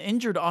they've been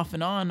injured off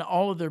and on,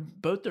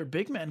 both their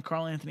big men,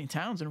 Karl Anthony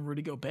Towns and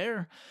Rudy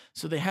Gobert.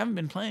 So they haven't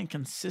been playing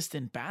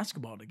consistent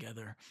basketball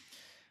together.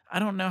 I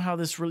don't know how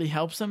this really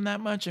helps them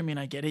that much. I mean,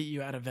 I get it.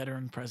 You had a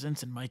veteran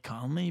presence in Mike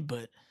Conley,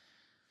 but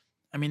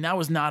I mean, that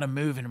was not a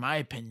move, in my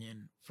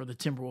opinion, for the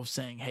Timberwolves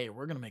saying, hey,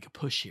 we're going to make a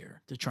push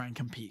here to try and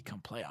compete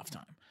come playoff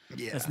time.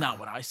 Yeah. That's not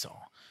what I saw.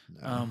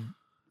 No.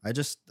 I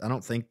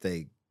don't think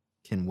they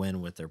can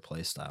win with their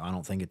play style. I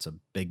don't think it's a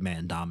big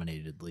man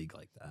dominated league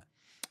like that.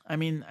 I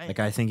mean,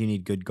 I think you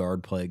need good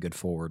guard play, good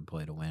forward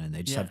play to win, and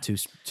they just have two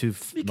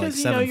because like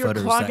 7 you're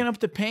footers clogging up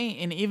the paint,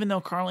 and even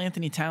though Karl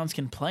Anthony Towns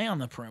can play on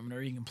the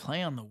perimeter, he can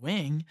play on the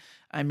wing.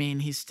 I mean,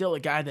 he's still a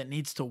guy that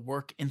needs to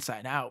work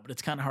inside out, but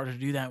it's kind of hard to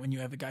do that when you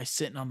have a guy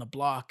sitting on the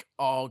block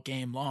all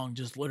game long,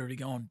 just literally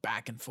going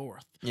back and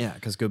forth. Yeah,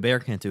 because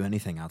Gobert can't do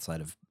anything outside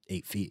of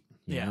 8 feet.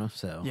 You know,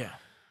 so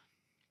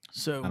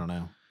So I don't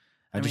know.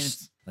 I mean,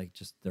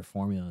 just their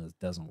formula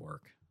doesn't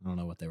work. I don't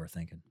know what they were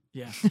thinking.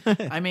 Yeah.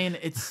 I mean,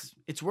 it's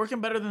working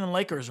better than the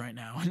Lakers right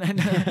now.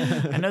 And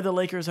I know the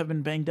Lakers have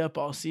been banged up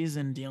all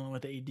season dealing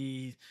with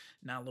AD,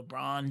 now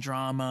LeBron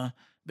drama.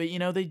 But, you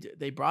know,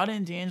 they brought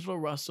in D'Angelo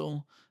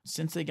Russell.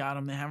 Since they got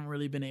him, they haven't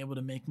really been able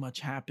to make much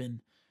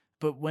happen.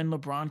 But when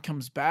LeBron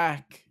comes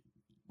back,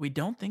 we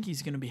don't think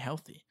he's going to be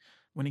healthy.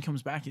 When he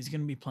comes back, he's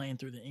going to be playing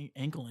through the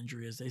ankle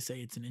injury. As they say,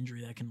 it's an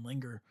injury that can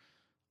linger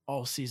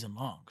all season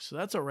long. So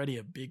that's already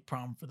a big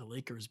problem for the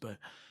Lakers. But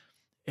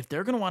if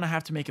they're going to want to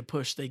have to make a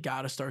push, they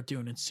got to start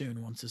doing it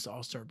soon once this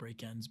All-Star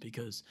break ends,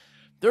 because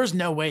there's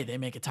no way they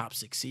make a top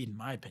 6 seed, in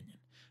my opinion.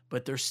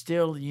 But they're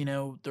still, you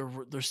know,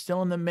 they're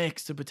still in the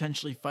mix to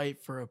potentially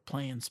fight for a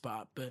play-in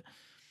spot. But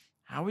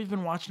how we've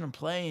been watching them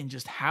play and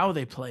just how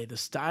they play, the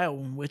style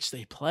in which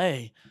they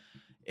play,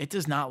 it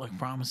does not look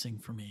promising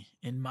for me,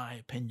 in my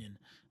opinion.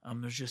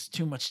 There's just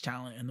too much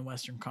talent in the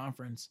Western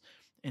Conference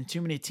and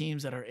too many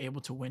teams that are able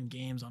to win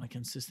games on a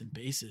consistent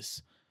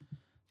basis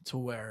to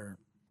where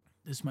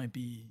this might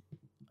be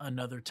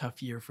another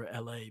tough year for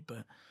LA.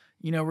 But,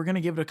 you know, we're going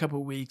to give it a couple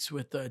of weeks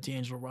with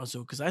D'Angelo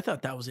Russell, because I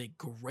thought that was a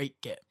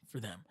great get for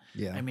them.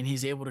 Yeah. I mean,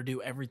 he's able to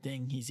do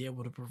everything. He's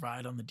able to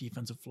provide on the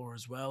defensive floor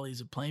as well.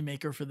 He's a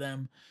playmaker for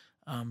them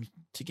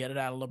to get it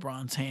out of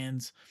LeBron's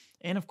hands.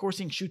 And, of course,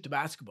 he can shoot the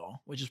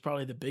basketball, which is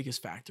probably the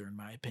biggest factor, in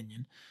my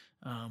opinion.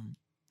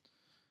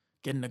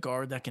 Getting a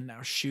guard that can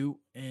now shoot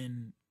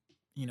and,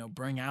 you know,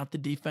 bring out the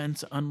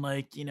defense,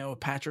 unlike, you know, a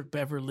Patrick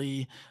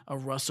Beverly, a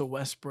Russell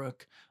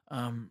Westbrook.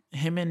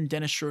 Him and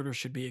Dennis Schroeder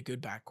should be a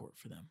good backcourt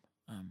for them.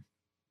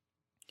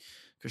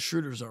 Because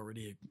Schroeder's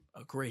already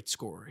a great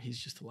scorer. He's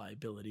just a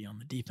liability on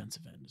the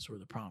defensive end is where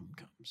the problem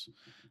comes.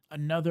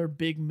 Another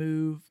big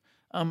move.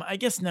 I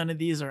guess none of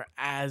these are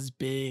as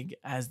big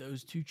as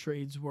those two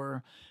trades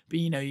were. But,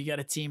 you know, you got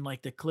a team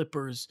like the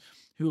Clippers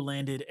who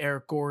landed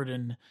Eric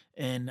Gordon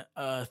in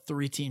a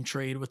 3-team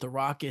trade with the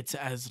Rockets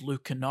as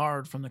Luke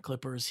Kennard from the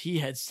Clippers. He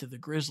heads to the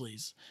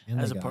Grizzlies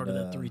as a part of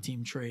that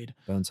 3-team trade.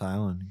 Bones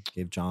Highland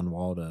gave John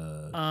Wall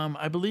to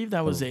I believe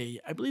that was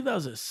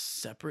a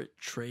separate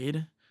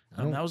trade.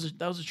 That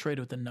was a trade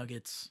with the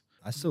Nuggets.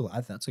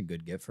 That's a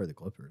good get for the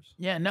Clippers.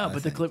 Yeah, no,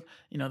 but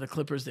the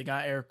Clippers, they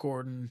got Eric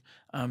Gordon,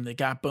 they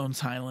got Bones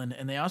Highland,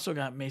 and they also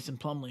got Mason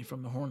Plumlee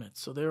from the Hornets.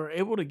 So they were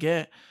able to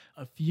get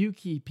a few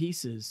key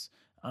pieces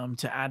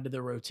to add to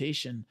their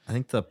rotation. I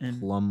think the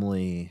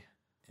Plumlee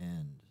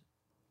and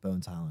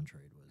Bones Highland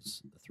trade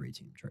was a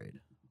 3-team trade.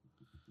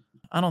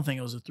 I don't think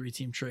it was a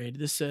 3-team trade.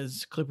 This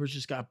says Clippers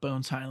just got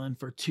Bones Highland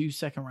for 2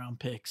 second-round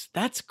picks.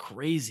 That's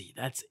crazy.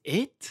 That's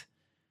it?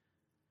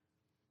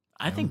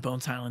 I think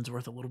Bones Highland's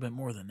worth a little bit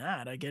more than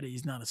that. I get it.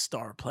 He's not a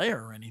star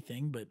player or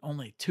anything, but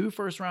only 2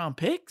 first-round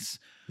picks?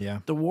 Yeah.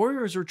 The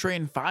Warriors are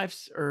trading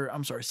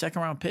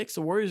second-round picks.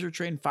 The Warriors are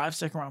trading 5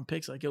 second-round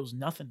picks like it was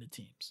nothing to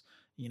teams,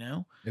 you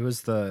know? It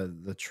was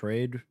the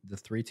trade, the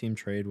 3-team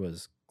trade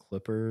was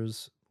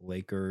Clippers,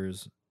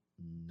 Lakers.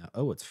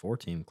 It's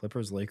 4-team.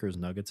 Clippers, Lakers,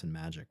 Nuggets, and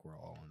Magic were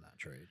all in that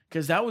trade.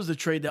 Because that was the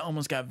trade that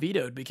almost got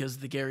vetoed because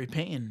of the Gary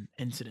Payton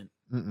incident,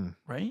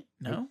 right?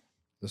 No?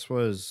 This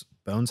was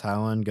Bones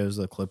Highland goes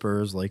to the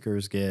Clippers.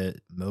 Lakers get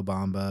Mo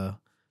Bamba,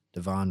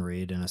 Devon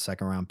Reed, and a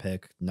second-round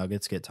pick.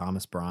 Nuggets get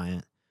Thomas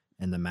Bryant,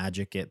 and the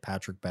Magic get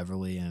Patrick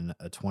Beverly and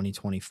a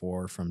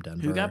 2024 from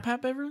Denver. Who got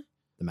Pat Beverly?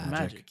 The Magic. The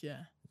Magic,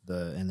 yeah.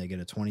 And they get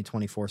a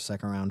 2024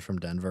 second round from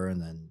Denver,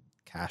 and then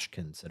cash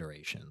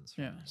considerations.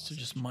 Yeah, so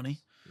just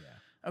money.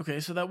 Yeah. Okay,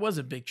 so that was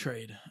a big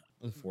trade.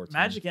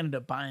 Magic ended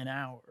up buying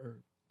out or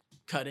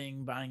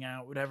buying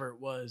out, whatever it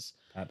was.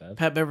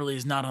 Pat Beverly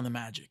is not on the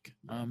Magic.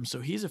 So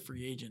he's a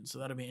free agent. So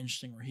that'll be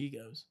interesting where he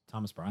goes.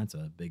 Thomas Bryant's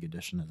a big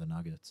addition to the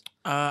Nuggets.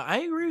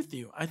 I agree with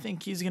you. I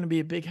think he's going to be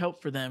a big help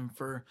for them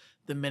for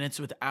the minutes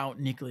without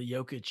Nikola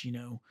Jokic. You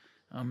know,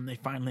 they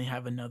finally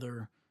have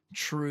another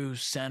true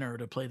center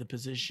to play the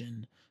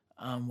position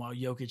while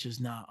Jokic is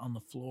not on the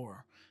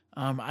floor.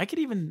 I could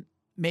even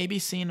maybe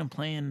seeing them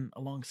playing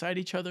alongside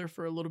each other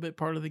for a little bit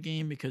part of the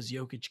game because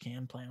Jokic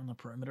can play on the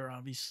perimeter,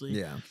 obviously.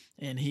 Yeah.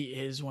 And he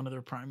is one of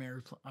their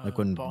primary like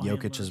when ball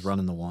Jokic handlers. is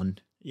running the 1.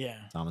 Yeah.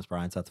 Thomas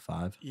Bryant's at the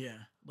 5. Yeah.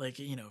 Like,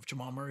 you know, if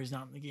Jamal Murray's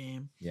not in the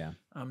game. Yeah.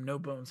 No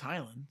Bones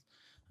Highland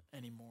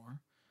anymore.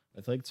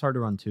 I feel like it's hard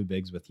to run 2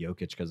 bigs with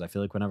Jokic because I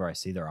feel like whenever I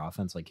see their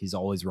offense, like he's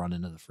always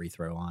running to the free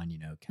throw line, you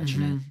know,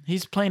 catching it.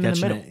 He's playing in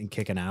the middle. And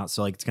kicking out.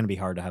 So like it's going to be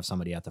hard to have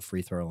somebody at the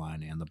free throw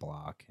line and the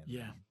block. And,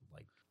 yeah.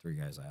 3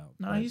 guys out.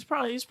 No, he's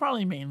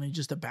probably mainly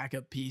just a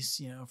backup piece,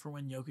 you know, for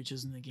when Jokic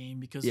is in the game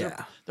because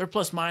their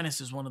plus minus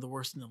is one of the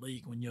worst in the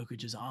league when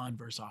Jokic is on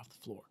versus off the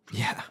floor.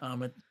 Yeah.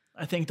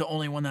 I think the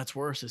only one that's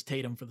worse is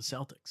Tatum for the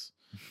Celtics.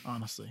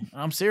 honestly.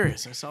 And I'm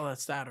serious. I saw that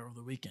stat over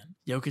the weekend.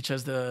 Jokic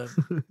has the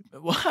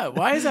what?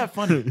 Why is that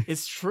funny?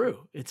 It's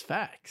true. It's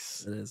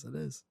facts. It is.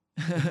 It's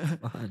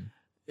fun.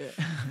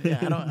 Yeah.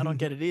 I don't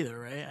get it either,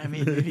 right? I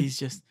mean, maybe he's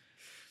just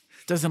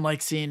doesn't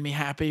like seeing me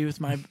happy with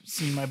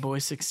seeing my boy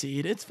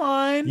succeed. It's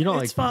fine. You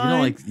it's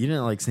fine. You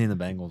didn't like seeing the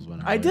Bengals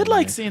win. I did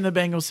like seeing the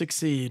Bengals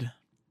succeed.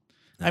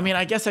 No. I mean,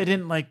 I guess I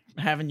didn't like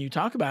having you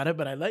talk about it,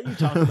 but I let you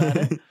talk about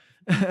it.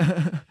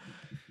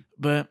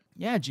 But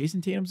yeah,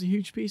 Jason Tatum's a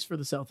huge piece for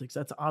the Celtics.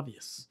 That's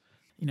obvious.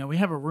 You know, we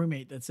have a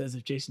roommate that says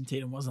if Jason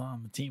Tatum wasn't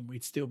on the team,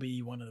 we'd still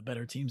be one of the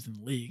better teams in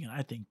the league. And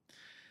I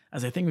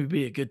think we'd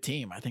be a good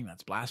team, I think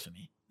that's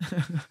blasphemy.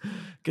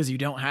 Because you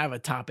don't have a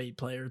top 8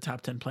 player,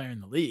 top 10 player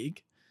in the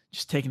league.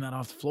 Just taking that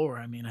off the floor,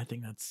 I mean, I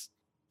think that's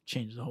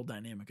changed the whole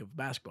dynamic of a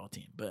basketball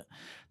team. But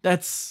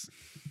that's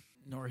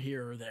nor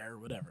here or there,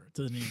 whatever. It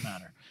doesn't even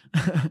matter.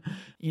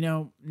 You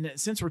know,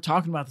 since we're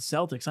talking about the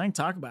Celtics, I can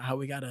talk about how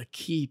we got a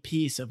key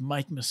piece of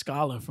Mike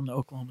Muscala from the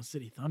Oklahoma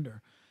City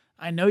Thunder.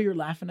 I know you're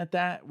laughing at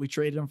that. We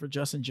traded him for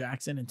Justin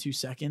Jackson in 2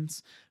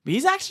 seconds, but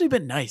he's actually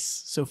been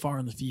nice so far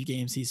in the few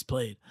games he's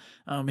played.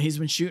 He's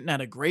been shooting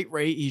at a great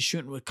rate. He's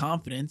shooting with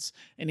confidence,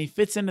 and he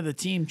fits into the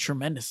team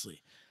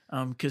tremendously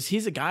because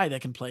he's a guy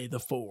that can play the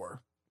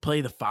 4,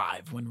 play the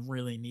 5 when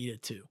really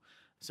needed to.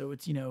 So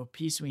it's, you know, a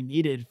piece we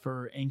needed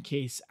for in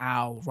case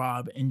Al,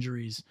 Rob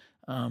injuries,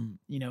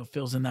 you know,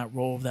 fills in that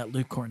role of that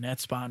Luke Cornett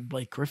spot and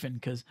Blake Griffin.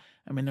 Cause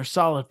I mean, they're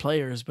solid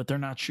players, but they're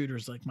not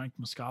shooters like Mike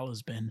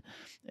Muscala's been.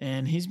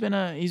 And he's been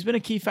a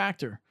key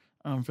factor,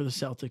 for the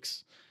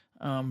Celtics.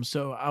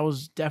 So I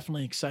was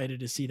definitely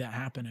excited to see that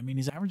happen. I mean,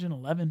 he's averaging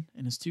 11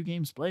 in his 2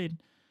 games played,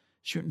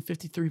 shooting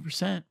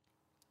 53%.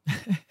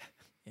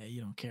 Yeah.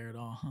 You don't care at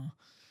all, huh?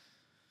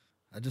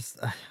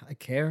 I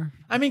care.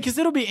 I mean, because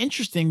it'll be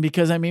interesting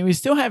because, I mean, we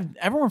still have,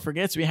 everyone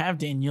forgets we have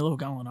Danilo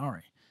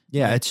Gallinari.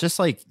 Yeah, it's just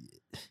like.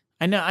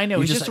 I know.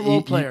 He's just a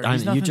role player.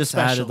 You just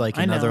special. added like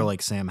another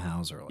like Sam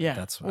Hauser. Like, yeah.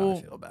 That's how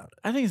I feel about it.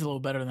 I think he's a little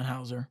better than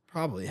Hauser.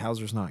 Probably.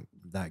 Hauser's not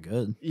that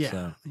good. Yeah.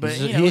 So but,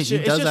 you know, it's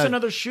just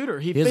another shooter.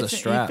 He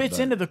fits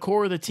into the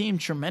core of the team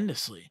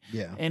tremendously.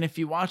 Yeah. And if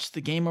you watch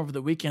the game over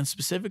the weekend,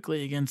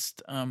 specifically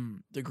against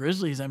the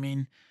Grizzlies, I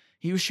mean,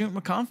 he was shooting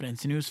with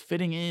confidence and he was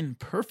fitting in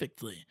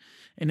perfectly.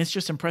 And it's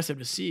just impressive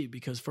to see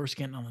because first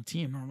getting on the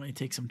team normally it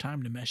takes some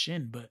time to mesh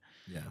in, but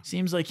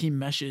seems like he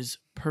meshes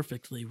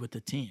perfectly with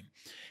the team.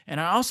 And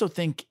I also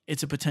think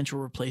it's a potential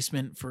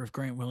replacement for if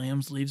Grant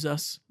Williams leaves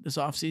us this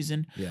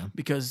offseason. Yeah.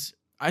 Because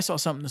I saw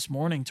something this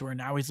morning to where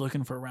now he's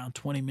looking for around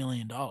 $20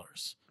 million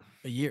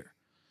a year.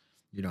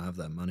 You don't have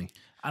that money.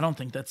 I don't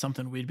think that's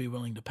something we'd be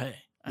willing to pay.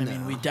 I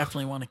mean, we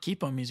definitely want to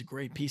keep him. He's a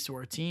great piece to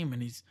our team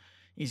and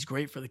he's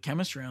great for the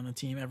chemistry on the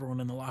team. Everyone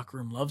in the locker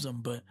room loves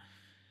him, but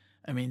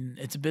I mean,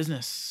 it's a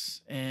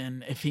business,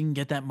 and if he can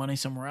get that money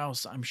somewhere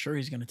else, I'm sure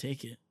he's going to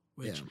take it,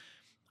 which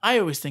I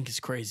always think is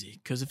crazy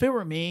because if it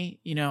were me,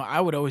 you know, I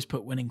would always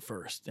put winning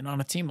first. And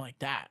on a team like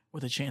that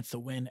with a chance to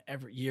win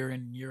every year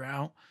in, year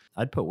out,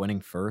 I'd put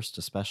winning first,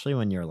 especially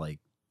when you're like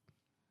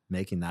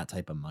making that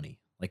type of money.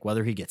 Like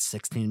whether he gets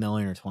 16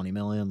 million or 20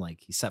 million, like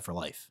he's set for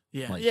life.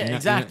 Yeah. Like,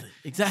 Exactly.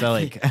 So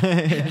like,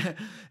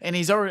 and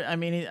he's already, I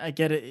mean, I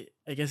get it.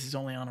 I guess he's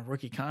only on a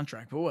rookie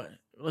contract, but what?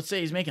 Let's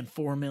say he's making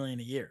 $4 million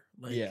a year.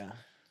 Like,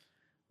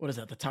 what is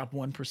that? The top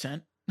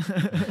 1%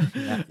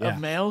 of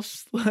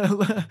males?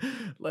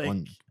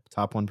 Like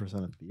top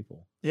 1% of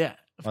people. Yeah.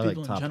 Or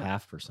like top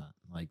 0.5%.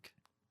 Like,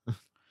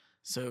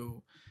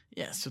 so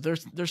yeah. So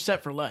they're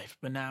set for life,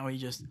 but now he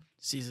just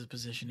sees his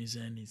position he's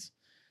in.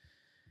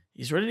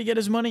 He's ready to get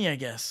his money, I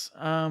guess.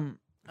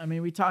 I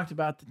mean, we talked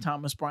about the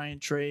Thomas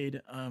Bryant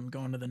trade,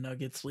 going to the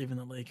Nuggets, leaving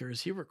the Lakers.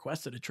 He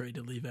requested a trade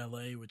to leave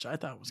LA, which I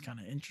thought was kind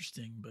of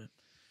interesting, but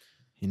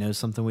he knows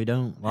something we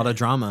don't. A lot of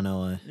drama in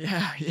LA.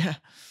 Yeah.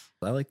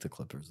 I like the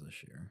Clippers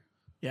this year.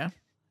 Yeah?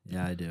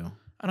 Yeah, I do.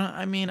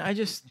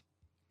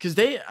 Because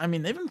they've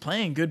been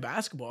playing good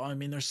basketball. I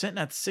mean, they're sitting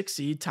at the 6th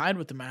seed, tied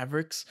with the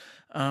Mavericks.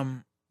 I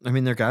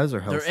mean, their guys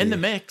are healthy. They're in the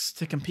mix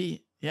to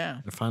compete. Yeah.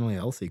 They're finally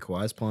healthy.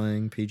 Kawhi's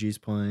playing. PG's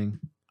playing.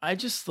 I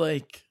just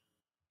I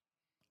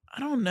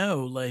don't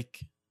know,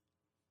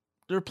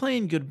 they're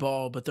playing good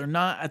ball, but they're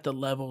not at the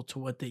level to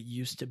what they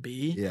used to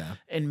be. Yeah.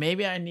 And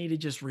maybe I need to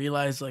just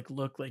realize,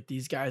 look,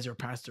 these guys are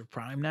past their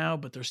prime now,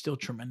 but they're still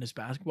tremendous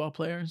basketball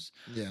players.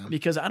 Yeah.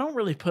 Because I don't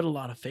really put a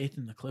lot of faith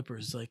in the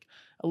Clippers.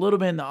 A little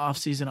bit in the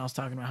offseason, I was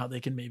talking about how they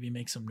can maybe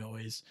make some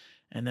noise.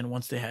 And then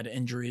once they had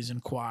injuries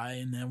and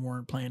Kawhi and then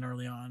weren't playing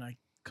early on, I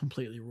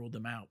completely ruled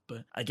them out.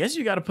 But I guess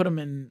you got to put them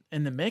in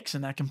the mix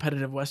in that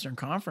competitive Western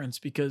Conference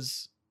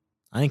because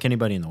I think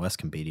anybody in the West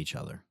can beat each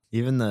other.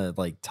 Even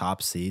the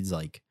top seeds,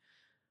 I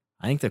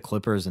think the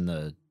Clippers and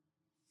the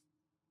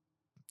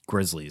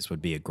Grizzlies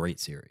would be a great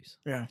series.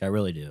 Yeah. I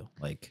really do.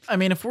 I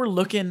mean, if we're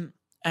looking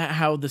at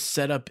how the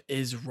setup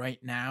is right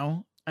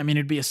now, I mean,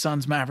 it'd be a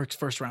Suns Mavericks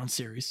first round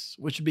series,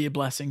 which would be a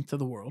blessing to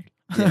the world.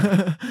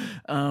 Yeah.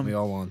 We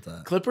all want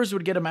that. Clippers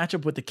would get a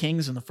matchup with the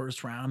Kings in the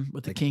first round,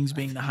 with the Kings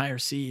being the higher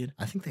seed.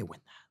 I think they win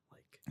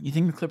that. You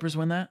think the Clippers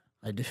win that?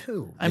 I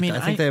do. I mean, I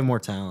think they have more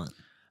talent.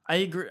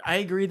 I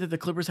agree that the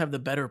Clippers have the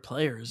better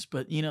players,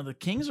 but the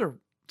Kings are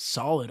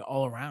solid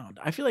all around.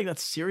 I feel like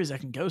that's a series that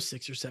can go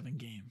 6 or 7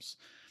 games.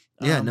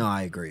 Yeah, no,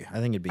 I agree. I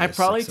think it'd be. I'd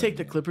probably take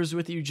the Clippers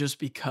with you just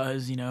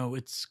because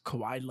it's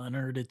Kawhi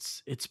Leonard,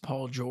 it's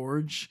Paul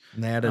George,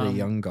 and they added a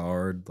young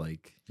guard,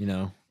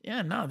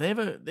 Yeah, no, they have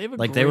a they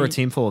were a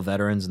team full of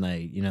veterans, and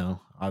they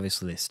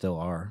obviously they still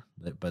are,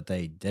 but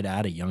they did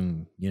add a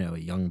young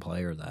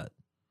player that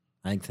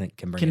I think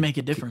can make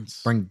a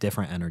difference, bring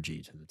different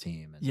energy to the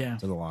team and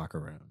to the locker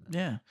room.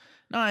 Yeah.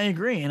 No, I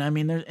agree. And I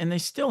mean, they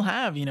still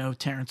have,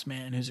 Terrence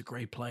Mann, who's a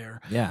great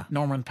player. Yeah.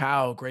 Norman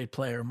Powell, great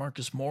player.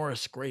 Marcus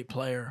Morris, great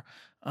player.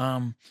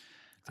 Zubac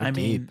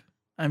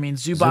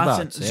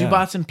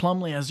and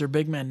Plumlee as their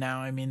big men now.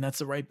 I mean, that's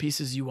the right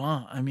pieces you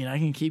want. I mean, I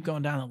can keep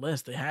going down the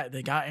list.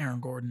 They got Aaron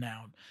Gordon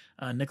out.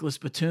 Nicholas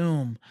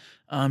Batum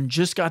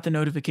just got the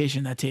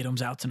notification that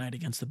Tatum's out tonight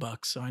against the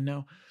Bucks. So I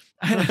know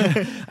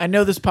I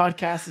know this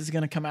podcast is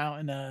going to come out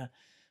in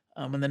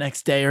the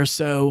next day or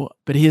so,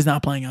 but he is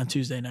not playing on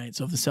Tuesday night.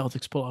 So if the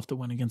Celtics pull off the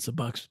win against the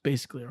Bucks,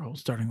 basically our whole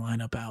starting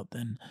lineup out,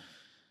 then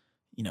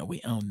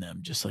we own them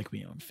just like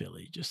we own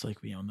Philly, just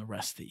like we own the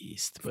rest of the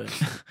East. But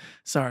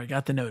sorry,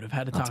 got the note. I've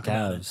had to talk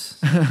about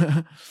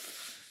it.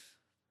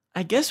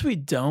 I guess we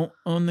don't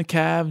own the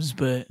Cavs,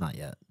 but not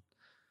yet.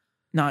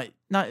 Not,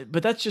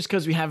 but that's just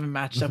because we haven't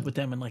matched up with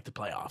them in like the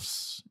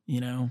playoffs,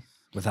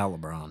 Without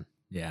LeBron.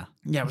 Yeah.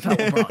 Yeah, without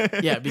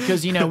LeBron. Yeah,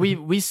 because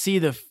we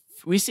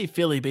see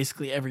Philly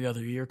basically every other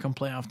year come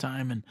playoff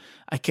time, and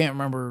I can't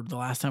remember the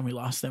last time we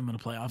lost them in a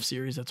playoff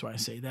series. That's why I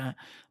say that.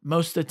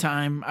 Most of the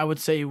time, I would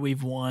say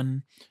we've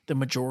won the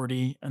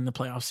majority in the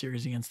playoff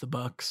series against the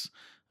Bucks.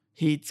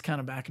 Heat's kind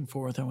of back and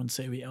forth. I wouldn't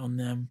say we own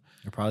them.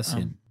 You're probably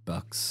seeing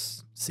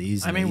Bucks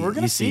season. I mean, we're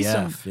gonna see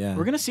some. Yeah.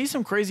 We're gonna see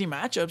some crazy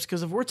matchups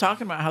because if we're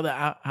talking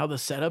about how the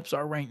setups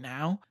are right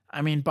now,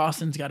 I mean,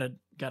 Boston's got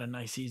a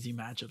nice easy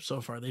matchup so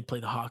far. They play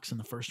the Hawks in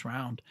the first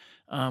round.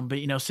 But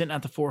sitting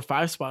at the 4 or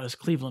 5 spot is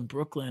Cleveland,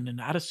 Brooklyn,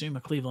 and I'd assume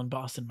a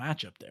Cleveland-Boston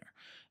matchup there.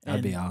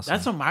 That'd be awesome.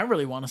 That's something I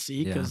really want to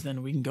see because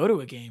then we can go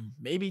to a game,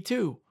 maybe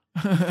 2.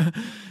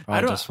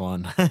 Probably just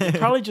one.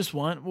 Probably just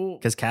one. Well,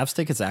 because Cavs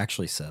tickets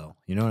actually sell.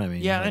 You know what I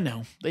mean? Yeah, I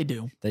know they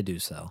do. They do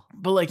sell.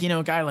 But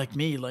a guy like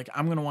me,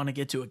 I'm gonna want to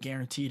get to a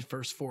guaranteed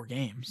first 4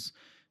 games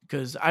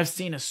because I've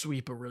seen a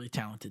sweep a really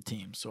talented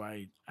team, so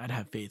I'd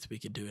have faith we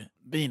could do it.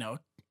 But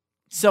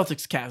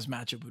Celtics Cavs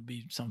matchup would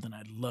be something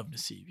I'd love to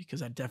see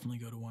because I'd definitely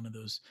go to one of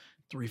those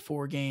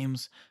 3-4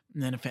 games.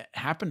 And then if it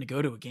happened to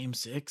go to a game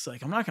 6,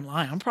 I'm not going to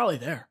lie, I'm probably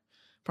there,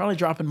 probably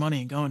dropping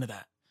money and going to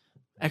that.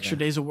 Extra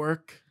days of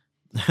work.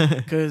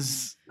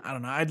 Because I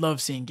don't know, I'd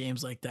love seeing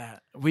games like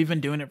that. We've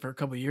been doing it for a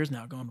couple of years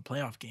now, going to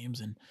playoff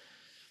games and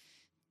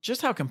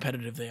just how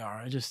competitive they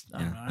are. I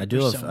don't know. I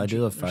do love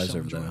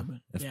Pfizer though.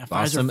 If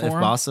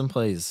Boston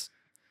plays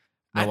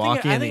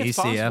Milwaukee in the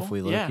ECF,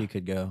 we look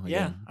could go.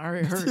 Yeah, again. I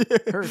already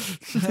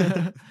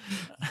heard.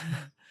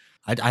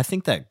 I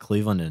think that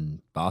Cleveland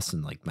and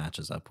Boston like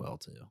matches up well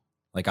too.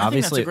 Like I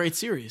obviously, think that's a great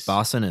series.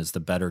 Boston is the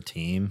better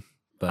team,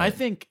 but I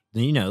think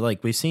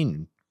like we've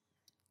seen.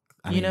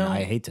 I mean,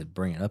 I hate to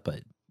bring it up,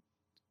 but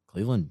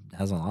Cleveland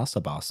hasn't lost to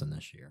Boston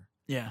this year.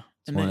 Yeah,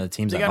 it's one of the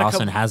teams that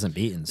Boston hasn't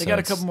beaten. They got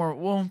a couple more.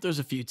 Well, there's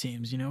a few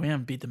teams. We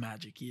haven't beat the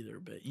Magic either,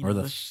 but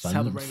that's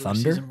how the regular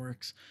season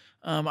works.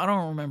 I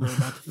don't remember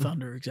about the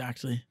Thunder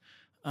exactly.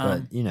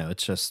 But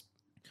it's just.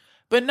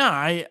 But no,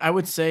 I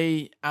would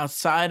say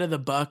outside of the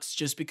Bucks,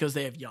 just because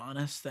they have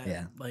Giannis,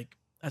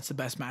 that's the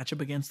best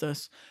matchup against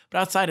us. But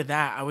outside of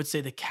that, I would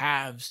say the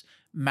Cavs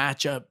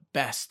match up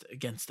best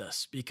against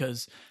us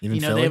because Even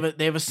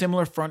they have a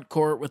similar front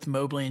court with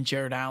Mobley and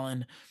Jared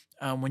Allen.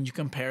 When you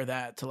compare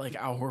that to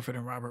Al Horford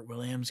and Robert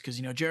Williams, because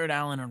Jared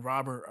Allen and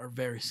Robert are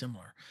very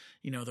similar.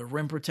 They're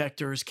rim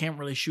protectors, can't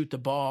really shoot the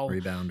ball,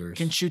 rebounders,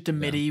 can shoot the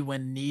midi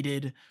when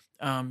needed.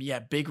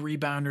 Big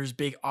rebounders,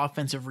 big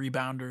offensive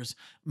rebounders.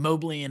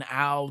 Mobley and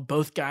Al,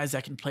 both guys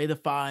that can play the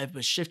 5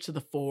 but shift to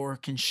the 4,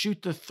 can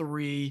shoot the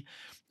 3.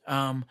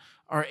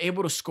 Are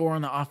able to score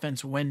on the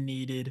offense when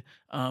needed,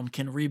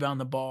 can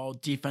rebound the ball,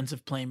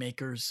 defensive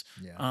playmakers.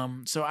 Yeah.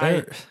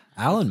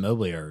 Al and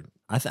Mobley are.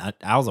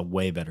 Al's a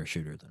way better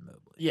shooter than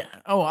Mobley. Yeah.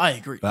 Oh, I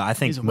agree. But I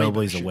think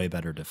Mobley's a way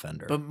better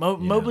defender. But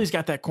Mobley's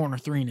got that corner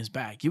 3 in his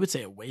bag. You would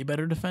say a way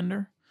better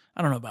defender?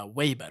 I don't know about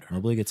way better.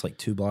 Mobley gets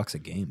 2 blocks a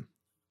game.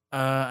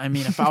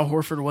 If Al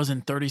Horford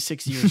wasn't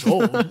 36 years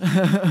old.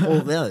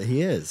 Well, yeah,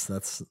 he is.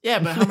 That's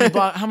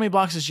but how many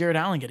blocks does Jared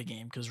Allen get a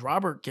game? Because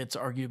Robert gets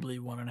arguably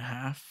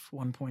 1.5,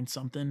 1 point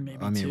something,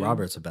 maybe 2.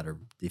 Robert's a better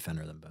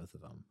defender than both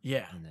of them.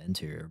 Yeah. In the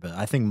interior. But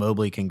I think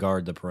Mobley can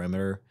guard the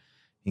perimeter.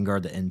 He can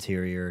guard the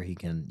interior. He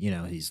can,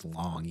 he's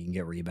long. He can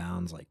get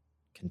rebounds,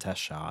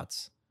 contest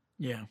shots.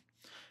 Yeah.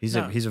 He's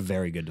a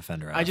very good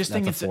defender. I just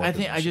think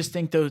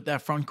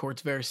that front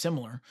court's very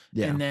similar.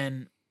 Yeah. And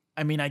then,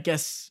 I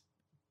guess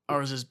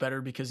ours is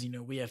better because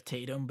we have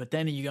Tatum, but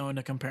then you go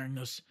into comparing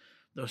those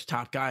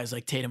top guys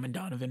like Tatum and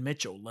Donovan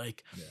Mitchell.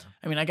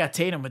 I got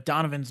Tatum, but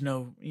Donovan's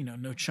no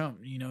chump.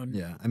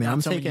 Yeah,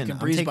 I'm taking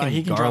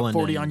he can drop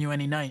 40 on you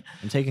any night.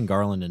 I'm taking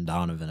Garland and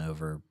Donovan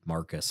over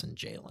Marcus and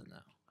Jalen though.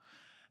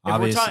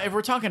 If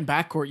we're talking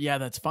backcourt, yeah,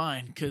 that's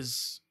fine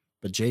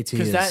but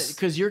JT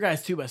because your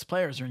guys' 2 best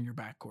players are in your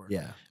backcourt.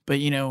 Yeah, but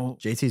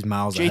JT's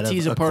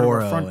a part of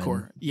our front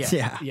court.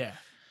 Yeah.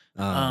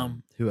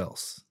 Who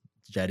else?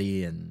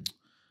 Jetty and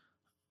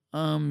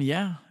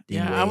yeah.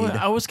 Dean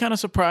I was kind of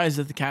surprised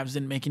that the Cavs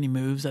didn't make any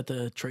moves at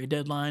the trade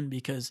dedeadline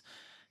because,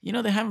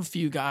 they have a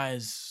few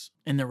guys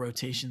in their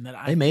rotation that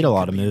they made a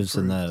lot of moves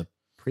in the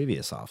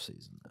previous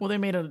offseason. Well, they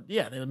made a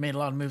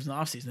lot of moves in the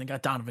offseason. They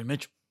got Donovan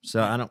Mitchell.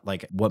 So I don't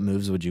what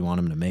moves would you want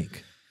them to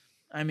make?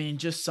 I mean,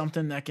 just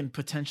something that can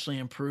potentially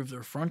improve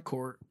their front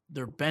court,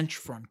 their bench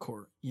front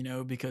court,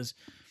 because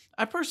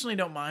I personally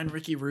don't mind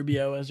Ricky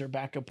Rubio as their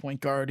backup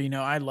point guard.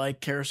 I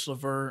like Karis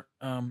LeVert.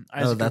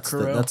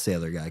 That's the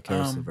other guy,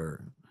 Karis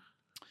LeVert.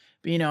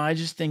 But, I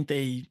just think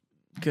they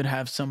could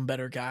have some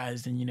better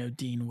guys than,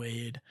 Dean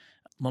Wade,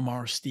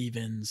 Lamar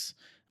Stevens,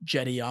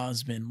 Jetty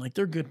Osman.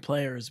 They're good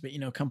players, but,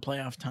 come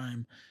playoff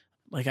time,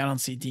 I don't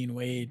see Dean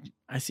Wade.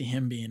 I see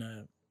him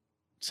being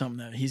something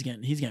that he's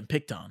getting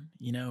picked on,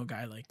 a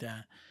guy like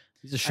that.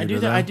 He's a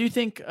shooter, I do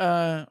think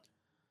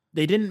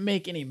they didn't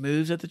make any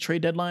moves at the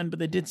trade deadline, but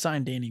they did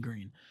sign Danny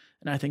Green.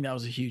 And I think that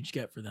was a huge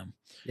get for them.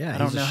 Yeah, I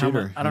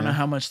don't know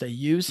how much they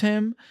use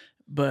him,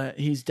 but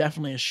he's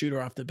definitely a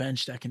shooter off the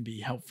bench that can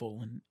be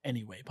helpful in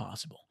any way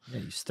possible.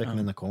 Yeah, you stick him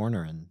in the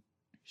corner and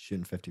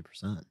shooting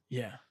 50%.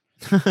 Yeah.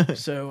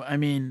 So, I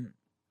mean,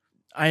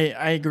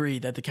 I agree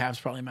that the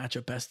Cavs probably match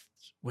up best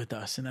with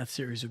us, and that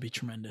series would be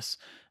tremendous.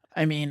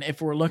 I mean,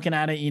 if we're looking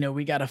at it,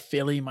 we got a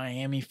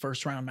Philly-Miami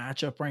first-round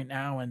matchup right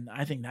now, and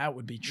I think that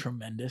would be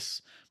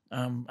tremendous.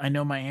 I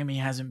know Miami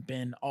hasn't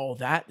been all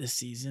that this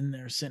season.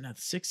 They're sitting at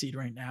the 6th seed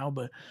right now,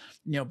 but,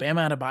 Bam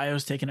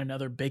Adebayo's taken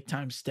another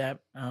big-time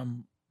step.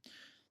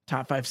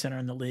 Top 5 center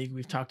in the league.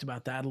 We've talked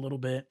about that a little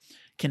bit.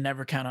 Can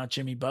never count out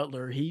Jimmy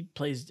Butler. He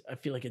plays, I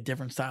feel like, a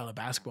different style of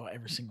basketball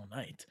every single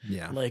night.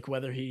 Yeah.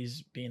 Whether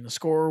he's being the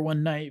scorer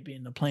one night,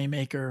 being the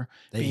playmaker.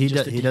 He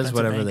does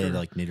whatever they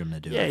need him to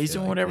do. Yeah, he's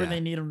doing whatever they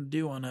need him to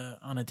do on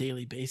a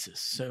daily basis.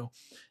 So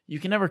you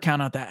can never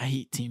count out that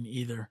Heat team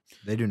either.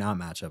 They do not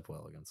match up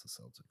well against the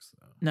Celtics,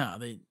 though. No,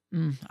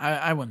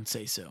 I wouldn't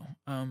say so.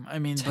 I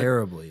mean,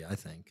 terribly, I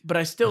think.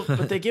 But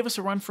they give us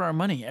a run for our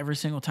money every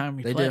single time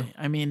we play. Do.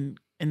 I mean,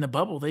 in the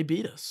bubble, they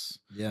beat us.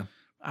 Yeah.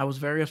 I was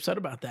very upset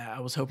about that. I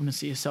was hoping to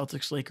see a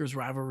Celtics-Lakers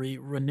rivalry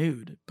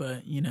renewed,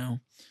 but,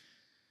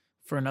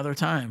 for another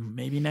time,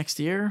 maybe next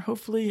year,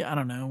 hopefully. I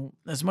don't know.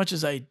 As much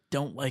as I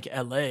don't like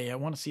LA, I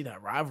want to see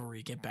that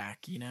rivalry get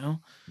back,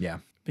 Yeah.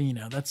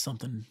 But, that's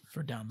something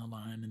for down the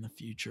line in the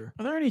future.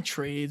 Are there any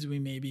trades we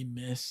maybe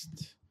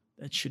missed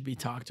that should be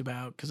talked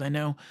about? Because I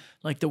know,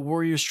 the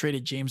Warriors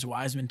traded James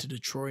Wiseman to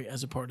Detroit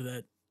as a part of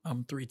that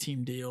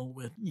 3-team deal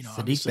with,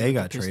 Saddiq Bey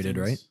got traded,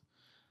 right?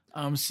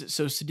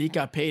 So Saddiq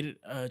got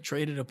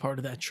traded a part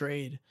of that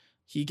trade.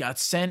 He got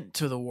sent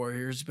to the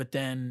Warriors, but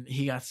then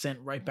he got sent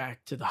right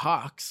back to the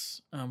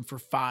Hawks for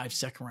 5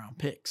 second-round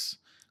picks.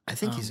 I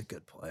think he's a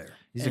good player.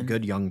 He's a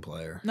good young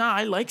player. No,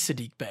 I like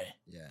Saddiq Bey.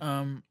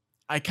 Yeah.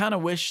 I kind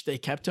of wish they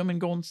kept him in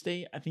Golden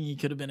State. I think he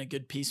could have been a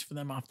good piece for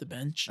them off the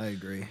bench. I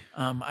agree.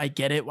 I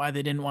get it why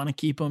they didn't want to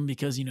keep him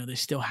because, they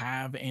still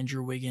have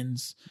Andrew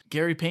Wiggins.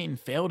 Gary Payton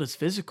failed his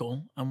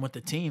physical with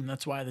the team.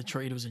 That's why the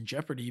trade was in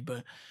jeopardy.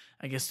 But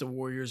I guess the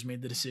Warriors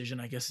made the decision.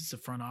 I guess it's a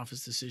front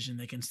office decision.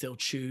 They can still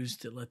choose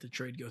to let the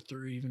trade go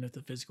through even if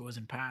the physical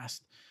isn't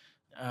passed.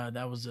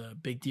 That was a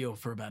big deal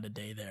for about a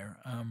day there.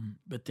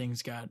 But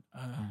things got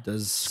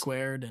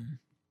squared. And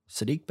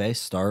Saddiq Bey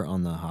start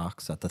on the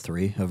Hawks at the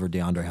 3 over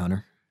DeAndre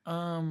Hunter?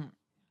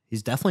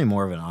 He's definitely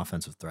more of an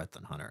offensive threat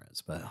than Hunter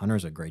is, but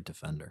Hunter's a great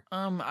defender.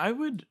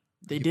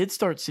 They did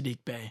start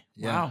Saddiq Bey.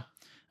 Yeah.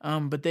 Wow.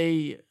 But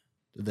did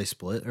they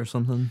split or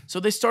something? So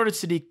they started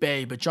Saddiq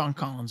Bey, but John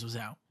Collins was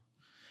out.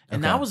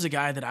 And that was a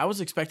guy that I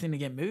was expecting to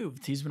get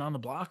moved. He's been on the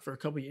block for a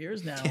couple of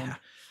years now. Yeah. And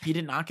he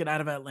didn't knock it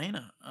out of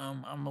Atlanta.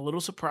 I'm a little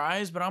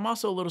surprised, but I'm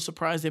also a little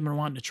surprised they've been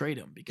wanting to trade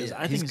him because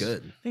I think he's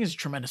good. I think he's a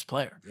tremendous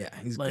player. Yeah,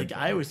 he's good.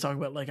 I always talk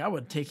about I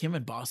would take him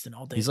in Boston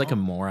all day. He's like a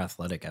more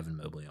athletic Evan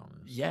Mobley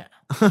almost. Yeah.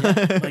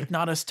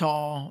 Not as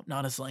tall,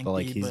 not as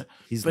lengthy, but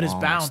his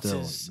bounce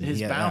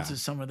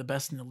is some of the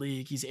best in the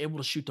league. He's able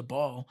to shoot the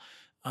ball.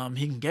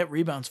 He can get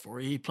rebounds for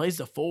you. He plays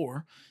the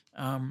 4.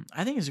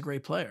 I think he's a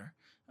great player.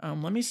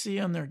 Let me see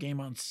on their game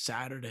on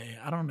Saturday.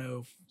 I don't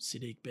know if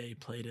Saddiq Bey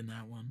played in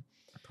that one.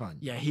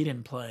 Yeah, he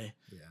didn't play.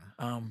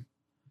 Yeah.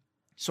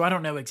 So I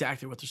don't know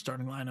exactly what their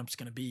starting lineup's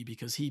going to be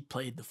because he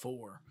played the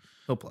 4.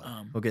 He'll play.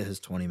 He'll get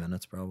his 20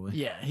 minutes probably.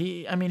 Yeah,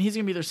 he's going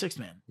to be their 6th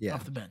man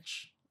off the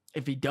bench.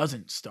 If he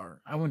doesn't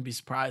start, I wouldn't be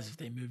surprised if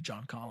they move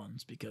John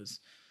Collins because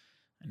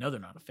I know they're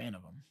not a fan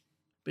of him.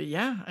 But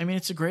yeah,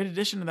 it's a great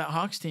addition to that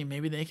Hawks team.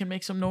 Maybe they can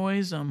make some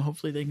noise.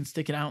 Hopefully they can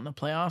stick it out in the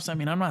playoffs. I'm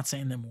not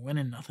saying them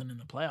winning nothing in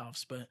the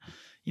playoffs, but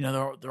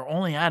they're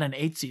only at an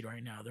 8 seed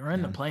right now. They're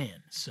in the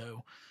play-in,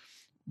 so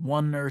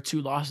 1 or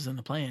 2 losses in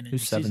the play-in.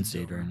 Who's 7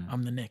 seed right now?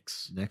 I'm the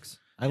Knicks.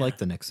 I like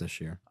the Knicks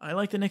this year. I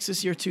like the Knicks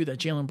this year too. That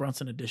Jalen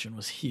Brunson addition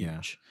was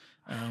huge.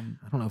 Yeah.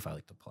 I don't know if I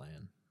like the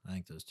play-in. I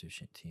think those 2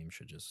 teams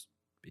should just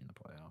be in the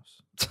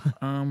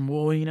playoffs.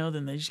 Well,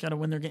 then they just got to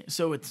win their game.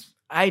 So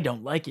I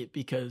don't like it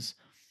because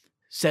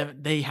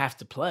they have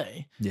to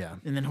play. Yeah.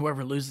 And then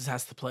whoever loses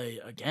has to play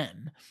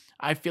again.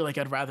 I feel like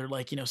I'd rather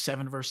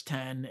 7 versus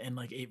 10 and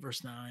 8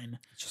 versus 9.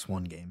 It's just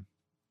one game.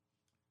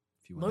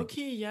 If you Low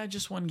key, yeah,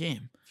 just one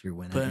game. If you're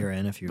winning, you're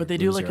in. If you but they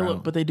do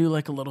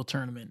like a little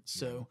tournament.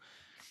 So,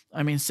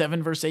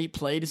 7 versus 8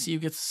 play to see who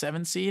gets the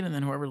 7 seed, and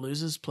then whoever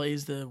loses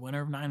plays the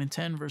winner of 9 and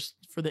 10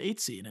 for the 8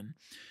 seed. And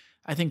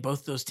I think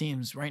both those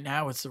teams right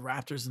now, it's the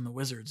Raptors and the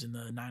Wizards in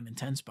the 9 and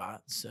 10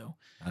 spot. So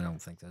I don't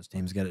think those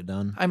teams get it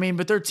done.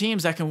 But they're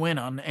teams that can win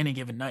on any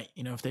given night,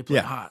 if they play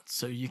hot.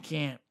 So you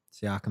can't.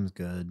 Siakam's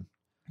good.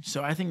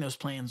 So I think those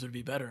plans would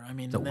be better.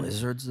 The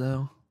Wizards,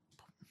 though?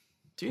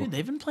 Dude,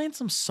 they've been playing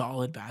some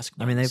solid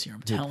basketball this year.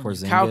 I'm telling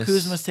you. Kyle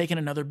Kuzma's taken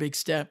another big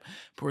step.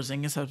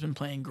 Porzingis has been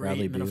playing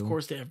great. And then, of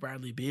course, they have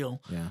Bradley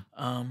Beal. Yeah.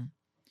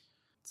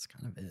 That's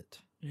kind of it.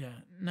 Yeah.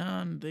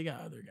 No, they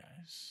got other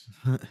guys.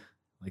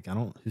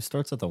 Who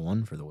starts at the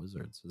 1 for the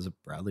Wizards? Is it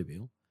Bradley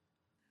Beal?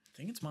 I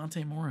think it's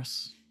Monte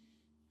Morris.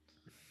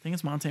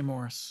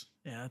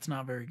 Yeah, that's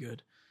not very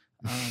good.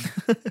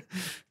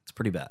 It's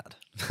pretty bad.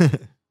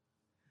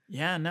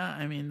 Yeah,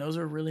 no, those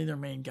are really their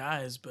main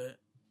guys, but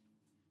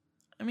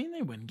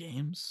they win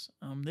games.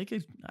 They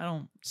could. I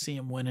don't see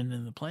them winning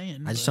in the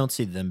play-in. I just don't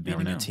see them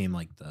beating a team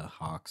like the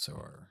Hawks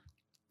or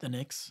the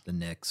Knicks. The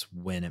Knicks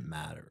when it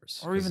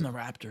matters, or even the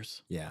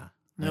Raptors. Yeah,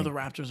 no, the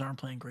Raptors aren't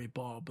playing great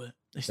ball, but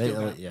they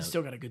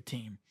still got a good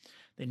team.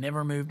 They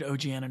never moved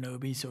OG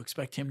Anunoby, so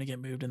expect him to get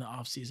moved in the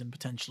offseason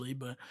potentially.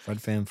 But Fred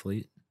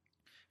VanVleet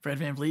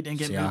didn't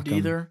get moved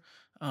either.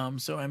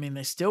 So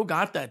they still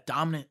got that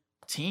dominant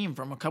team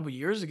from a couple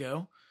years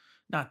ago.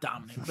 Not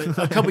dominant, but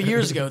a couple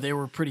years ago they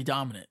were pretty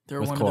dominant. They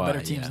were one of the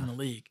better teams in the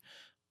league.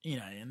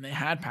 And they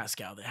had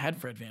Pascal, they had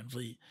Fred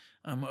VanVleet.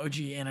 OG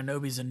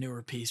Anunoby's a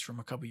newer piece from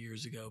a couple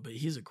years ago, but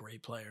he's a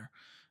great player.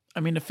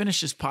 To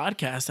finish this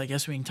podcast, I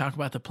guess we can talk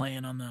about the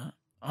play-in on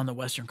the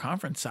Western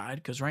Conference side,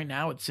 because right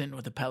now it's sitting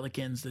with the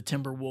Pelicans, the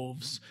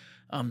Timberwolves,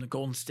 the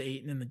Golden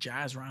State, and then the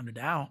Jazz rounded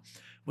out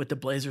with the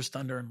Blazers,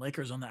 Thunder, and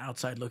Lakers on the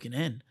outside looking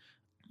in.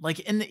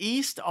 In the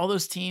East, all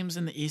those teams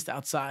in the East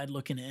outside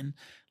looking in,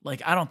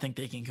 I don't think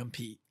they can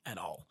compete at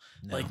all.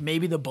 No.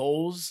 Maybe the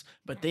Bulls,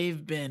 but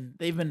they've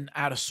been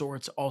out of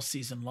sorts all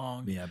season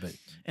long. Yeah,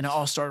 and it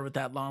all started with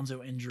that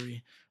Lonzo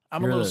injury.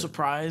 I'm a little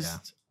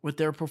surprised with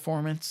their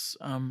performance.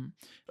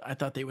 I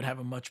thought they would have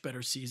a much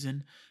better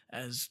season,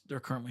 as they're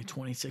currently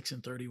 26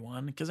 and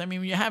 31. Because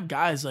you have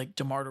guys like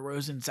DeMar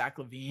DeRozan, Zach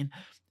LaVine,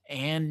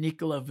 and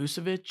Nikola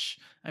Vucevic.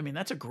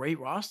 That's a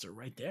great roster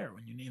right there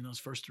when you name those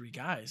first 3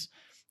 guys.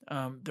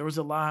 There was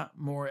a lot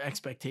more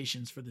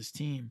expectations for this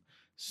team.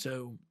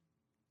 So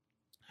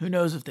who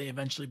knows if they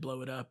eventually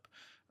blow it up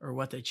or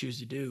what they choose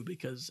to do,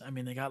 because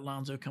they got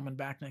Lonzo coming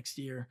back next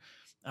year.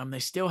 They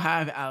still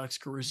have Alex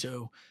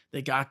Caruso.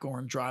 They got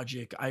Goran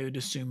Dragic, Ayo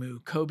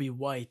Dosunmu, Kobe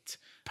White,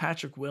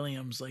 Patrick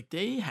Williams.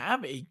 They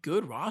have a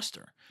good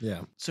roster.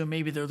 Yeah. So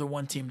maybe they're the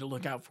one team to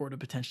look out for to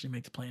potentially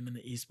make the play-in in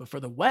the East. But for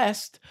the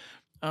West,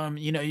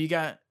 you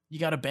got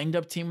a banged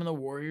up team in the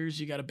Warriors.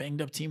 You got a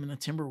banged up team in the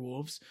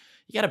Timberwolves.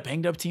 You got a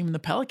banged up team in the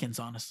Pelicans,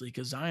 honestly,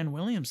 because Zion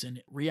Williamson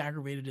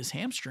re-aggravated his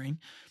hamstring,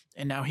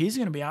 and now he's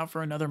going to be out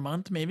for another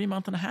month, maybe a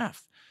month and a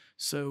half.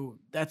 So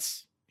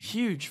that's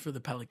huge for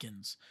the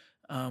Pelicans.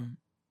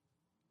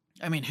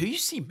 Who you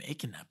see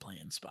making that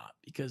play-in spot?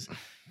 Because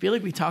I feel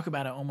like we talk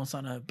about it almost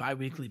on a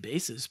bi-weekly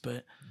basis,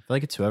 but I feel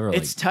like it's whoever.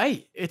 It's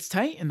tight. It's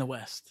tight in the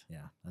West.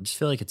 Yeah, I just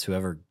feel like it's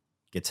whoever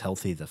gets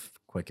healthy the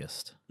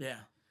quickest. Yeah.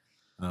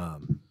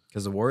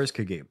 Because the Warriors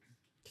could get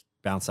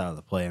bounced out of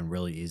the play-in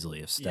really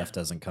easily if Steph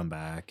doesn't come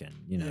back,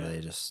 and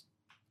they just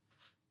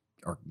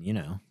are.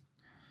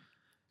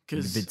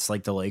 Because it's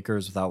like the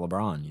Lakers without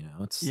LeBron.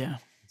 It's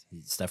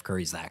Steph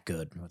Curry's that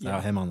good.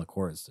 Without him on the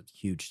court, it's a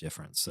huge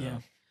difference. So. Yeah.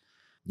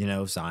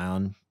 If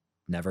Zion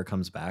never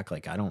comes back,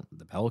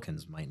 the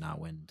Pelicans might not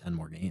win 10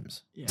 more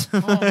games. Yeah.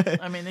 Well,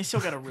 they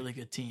still got a really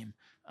good team.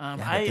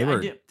 They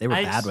were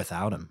bad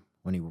without him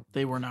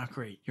they were not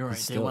great. You're right.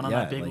 They went on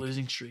that big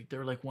losing streak. They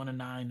were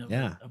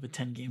 1-9 of a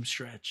 10-game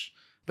stretch.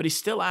 But he's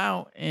still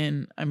out,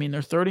 and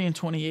they're 30 and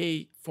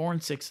 28, 4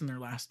 and 6 in their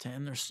last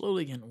 10. They're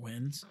slowly getting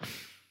wins.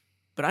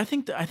 But I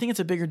think it's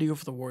a bigger deal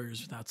for the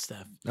Warriors without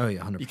Steph. Oh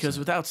yeah, 100%. Because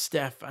without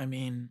Steph,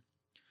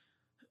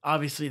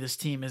 obviously this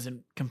team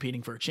isn't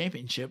competing for a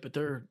championship, but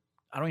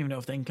I don't even know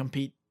if they can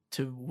compete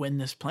to win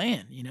this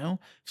play-in. If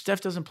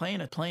Steph doesn't play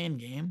in a play-in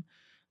game,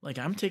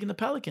 I'm taking the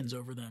Pelicans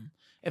over them.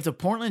 If the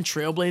Portland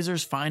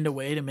Trailblazers find a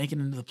way to make it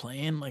into the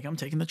play-in, I'm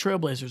taking the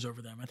Trailblazers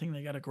over them. I think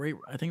they got a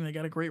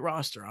great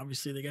roster.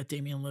 Obviously, they got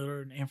Damian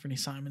Lillard and Anthony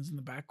Simons in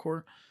the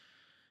backcourt.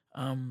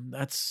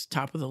 That's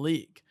top of the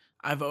league.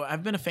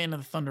 I've been a fan of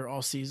the Thunder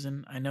all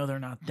season. I know they're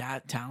not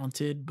that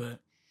talented, but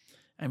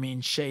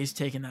Shea's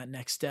taking that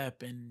next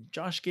step, and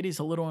Josh Giddey's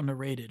a little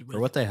underrated. For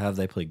what they have,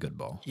 they play good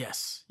ball.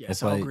 Yes,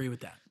 I'll agree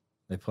with that.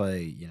 They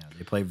play,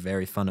 they play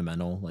very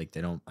fundamental.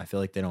 I feel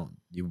like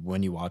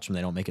when you watch them,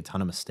 they don't make a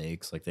ton of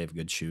mistakes. They have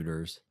good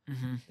shooters.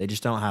 Mm-hmm. They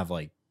just don't have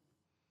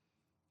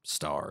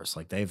stars.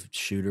 Like, they have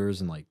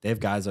shooters and like they have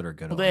guys that are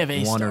good. Well, at they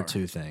have one A-star. or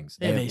two things.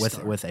 They have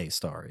A-star. with a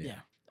star. Yeah.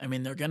 I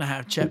mean, they're gonna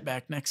have Chet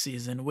back next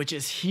season, which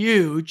is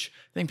huge.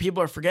 I think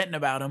people are forgetting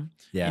about him.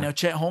 Yeah. You know,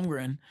 Chet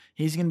Holmgren,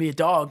 he's gonna be a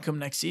dog come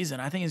next season.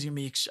 I think he's gonna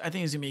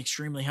be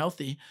extremely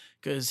healthy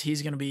because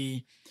he's gonna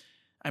be.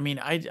 I mean,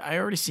 I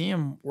already see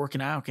him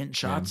working out, getting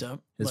shots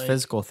up. His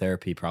physical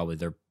therapy,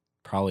 they're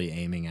probably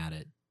aiming at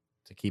it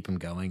to keep him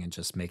going and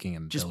just making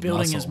him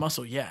building his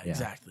muscle. Yeah,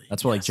 exactly.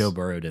 That's what like Joe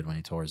Burrow did when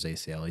he tore his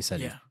ACL. He said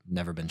he's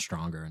never been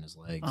stronger in his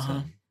legs.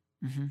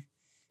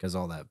 Because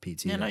all that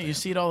PT. Yeah, no, you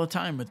see it all the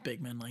time with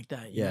big men like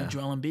that. You know,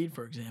 Joel Embiid,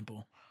 for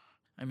example.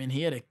 I mean,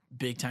 he had a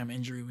big time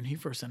injury when he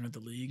first entered the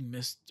league,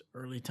 missed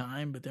early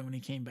time, but then when he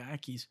came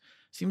back,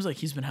 seems like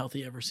he's been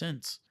healthy ever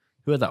since.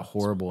 Who had that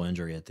horrible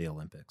injury at the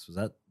Olympics? Was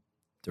that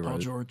Paul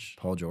George?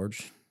 Paul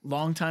George?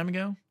 Long time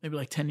ago, maybe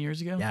like 10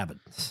 years ago. Yeah, but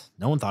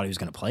no one thought he was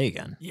going to play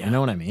again. Yeah. You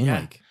know what I mean? Yeah.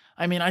 Like,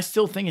 I mean, I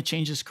still think it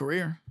changed his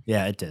career.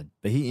 Yeah, it did.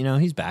 But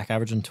he's back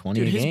averaging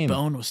 20 a game. His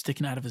bone was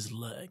sticking out of his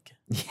leg.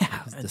 Yeah,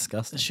 it was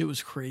disgusting. That shit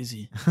was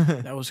crazy.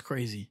 That was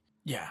crazy.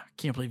 Yeah,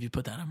 can't believe you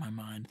put that on my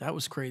mind. That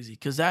was crazy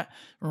because that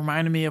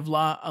reminded me of a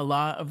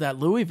lot of that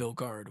Louisville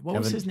guard. What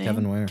was his name?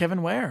 Kevin Ware.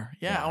 Kevin Ware.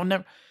 Yeah, I'll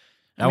never.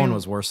 That one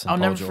was worse than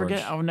Paul George.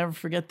 I'll never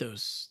forget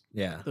those.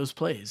 Yeah, those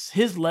plays.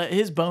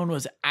 His bone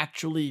was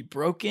actually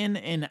broken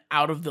and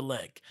out of the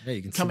leg. Yeah,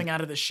 you can coming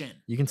out of the shin.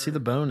 You can see the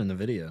bone in the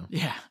video.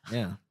 Yeah,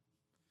 yeah.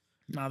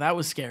 No, that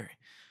was scary.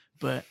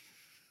 But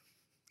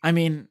I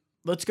mean,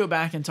 let's go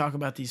back and talk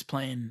about these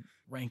play-in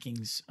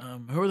rankings.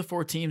 Who are the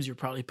 4 teams you're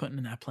probably putting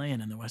in that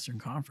play-in in the Western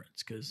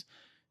Conference? Because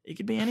it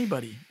could be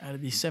anybody out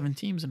of these 7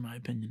 teams, in my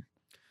opinion.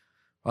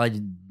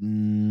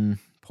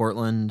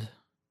 Portland,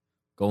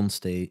 Golden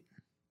State,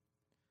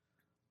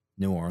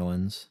 New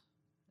Orleans,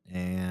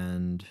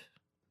 and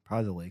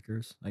probably the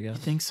Lakers, I guess.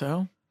 You think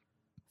so?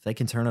 If they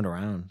can turn it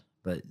around,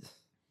 but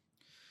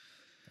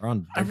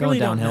they're going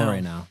downhill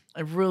right now.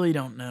 I really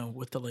don't know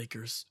with the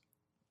Lakers.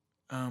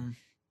 I'm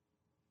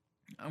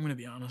going to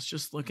be honest.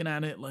 Just looking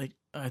at it, like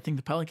I think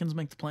the Pelicans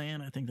make the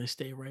play-in. I think they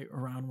stay right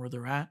around where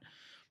they're at.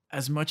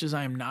 As much as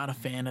I am not a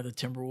fan of the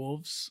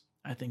Timberwolves,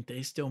 I think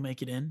they still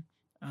make it in.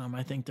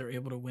 I think they're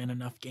able to win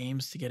enough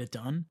games to get it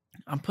done.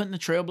 I'm putting the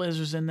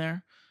Trailblazers in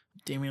there.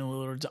 Damian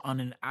Lillard's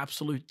on an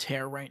absolute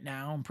tear right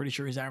now. I'm pretty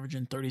sure he's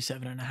averaging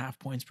 37.5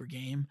 points per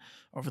game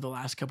over the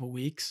last couple of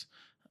weeks.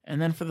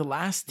 And then for the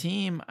last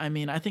team, I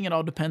mean, I think it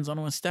all depends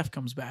on when Steph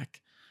comes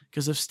back.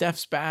 Because if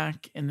Steph's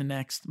back in the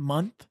next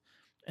month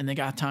and they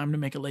got time to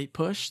make a late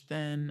push,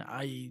 then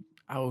I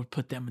would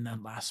put them in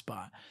that last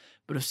spot.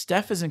 But if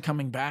Steph isn't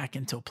coming back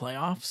until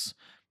playoffs,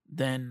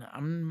 then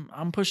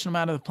I'm pushing them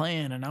out of the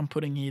play-in, and I'm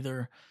putting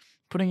either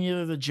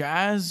the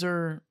Jazz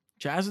or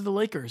the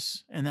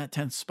Lakers in that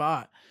 10th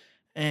spot.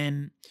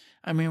 And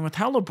I mean, with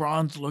how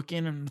LeBron's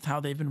looking and with how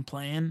they've been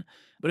playing,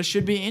 but it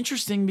should be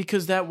interesting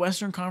because that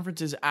Western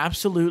Conference is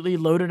absolutely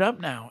loaded up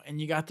now.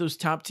 And you got those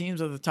top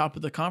teams at the top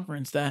of the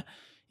conference that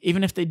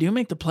even if they do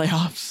make the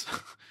playoffs,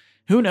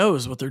 who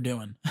knows what they're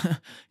doing?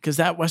 Because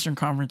that Western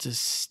Conference is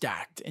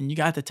stacked. And you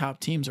got the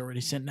top teams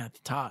already sitting at the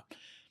top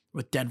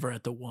with Denver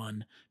at the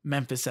 1,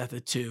 Memphis at the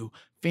 2,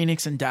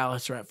 Phoenix and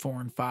Dallas are at 4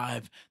 and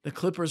 5. The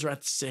Clippers are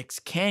at 6.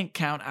 Can't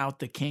count out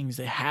the Kings.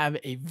 They have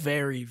a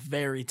very,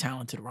 very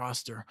talented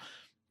roster.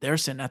 They're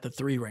sitting at the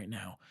 3 right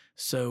now.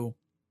 So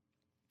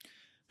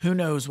who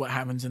knows what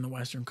happens in the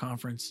Western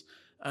Conference.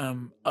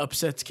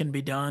 Upsets can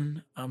be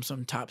done.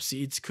 Some top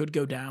seeds could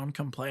go down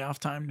come playoff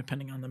time,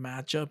 depending on the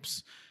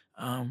matchups.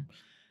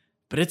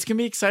 But it's going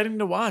to be exciting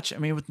to watch. I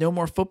mean, with no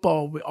more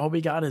football, all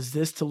we got is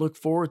this to look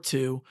forward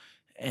to.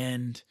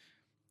 And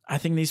I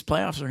think these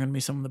playoffs are going to be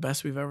some of the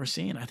best we've ever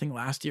seen. I think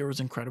last year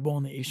was incredible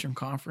in the Eastern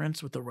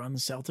Conference with the run the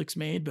Celtics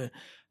made, but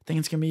I think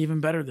it's going to be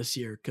even better this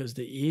year because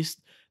the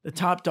East, the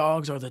top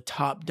dogs are the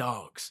top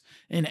dogs.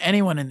 And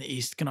anyone in the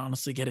East can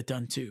honestly get it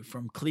done too.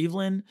 From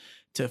Cleveland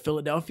to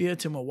Philadelphia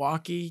to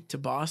Milwaukee to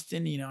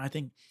Boston, I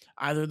think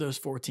either of those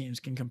 4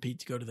 teams can compete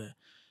to go to the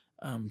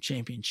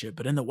championship.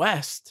 But in the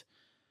West,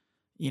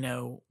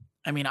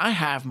 I mean, I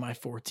have my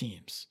 4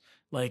 teams.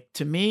 Like,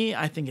 to me,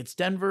 I think it's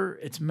Denver,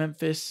 it's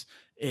Memphis,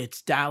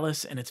 it's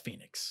Dallas, and it's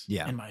Phoenix,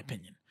 in my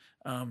opinion.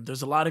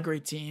 There's a lot of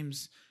great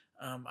teams.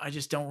 I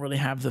just don't really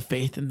have the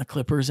faith in the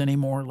Clippers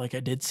anymore like I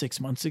did 6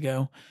 months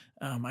ago.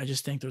 I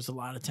just think there's a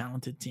lot of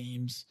talented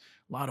teams,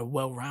 a lot of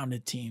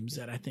well-rounded teams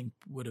that I think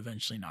would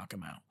eventually knock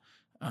them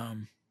out.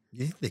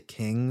 You think the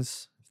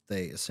Kings,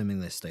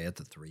 assuming they stay at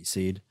the 3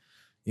 seed,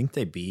 you think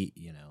they beat,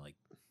 like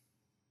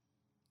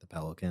the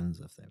Pelicans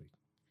if they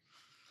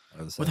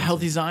with a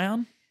healthy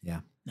Zion? Yeah.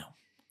 No.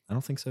 I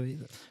don't think so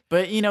either.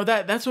 But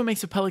that's what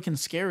makes the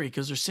Pelicans scary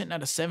because they're sitting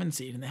at a 7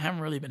 seed and they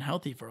haven't really been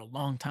healthy for a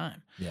long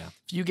time. Yeah.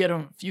 If you get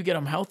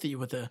them healthy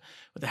with a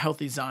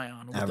healthy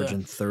Zion,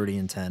 averaging 30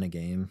 and 10 a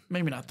game.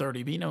 Maybe not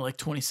 30, but like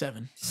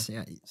 27.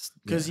 Yeah.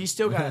 Because you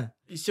still got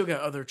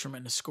other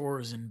tremendous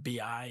scorers in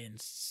BI and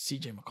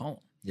CJ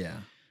McCollum. Yeah.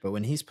 But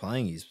when he's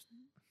playing,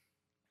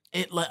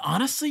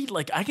 honestly,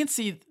 like I can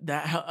see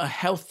that a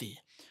healthy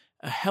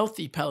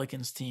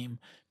Pelicans team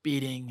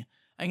beating.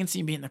 I can see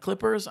him beating the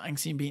Clippers. I can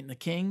see him beating the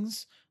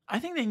Kings. I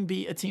think they can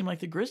beat a team like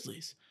the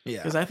Grizzlies. Yeah.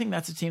 Because I think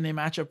that's a team they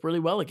match up really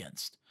well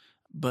against.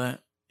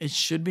 But it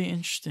should be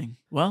interesting.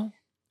 Well,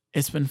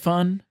 it's been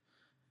fun.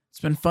 It's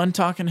been fun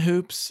talking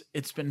hoops.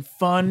 It's been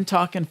fun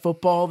talking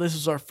football. This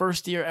is our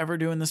first year ever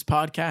doing this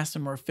podcast,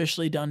 and we're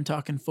officially done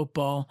talking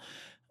football.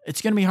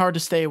 It's going to be hard to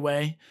stay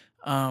away.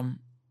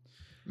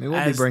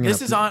 We'll be bringing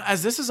this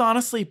is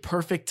honestly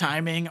perfect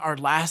timing. Our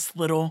last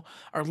little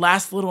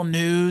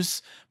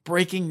news,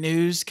 breaking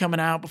news coming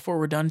out before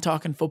we're done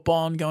talking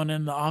football and going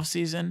into the off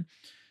season.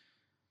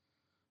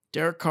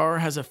 Derek Carr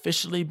has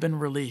officially been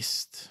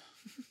released.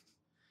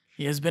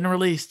 He has been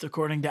released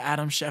according to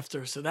Adam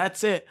Schefter. So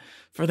that's it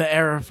for the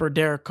era for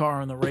Derek Carr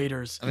and the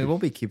Raiders. I mean, we'll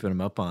be keeping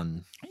him up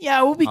on.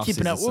 Yeah, we'll be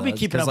keeping up. We'll be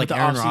keeping up with the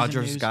Aaron offseason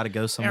Rodgers news. got to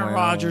go somewhere. Aaron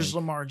Rodgers,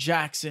 Lamar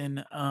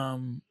Jackson,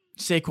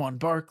 Saquon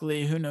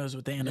Barkley. Who knows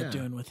what they end up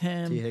doing with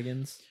him?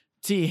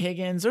 T.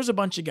 Higgins. There's a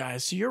bunch of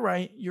guys. So you're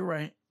right.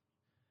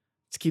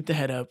 Let's keep the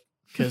head up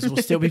because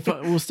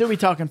we'll still be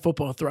talking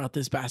football throughout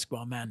this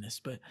basketball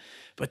madness.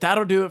 But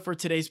that'll do it for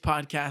today's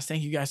podcast.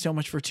 Thank you guys so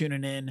much for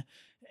tuning in,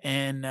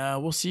 and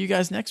we'll see you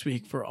guys next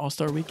week for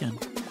All-Star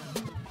Weekend.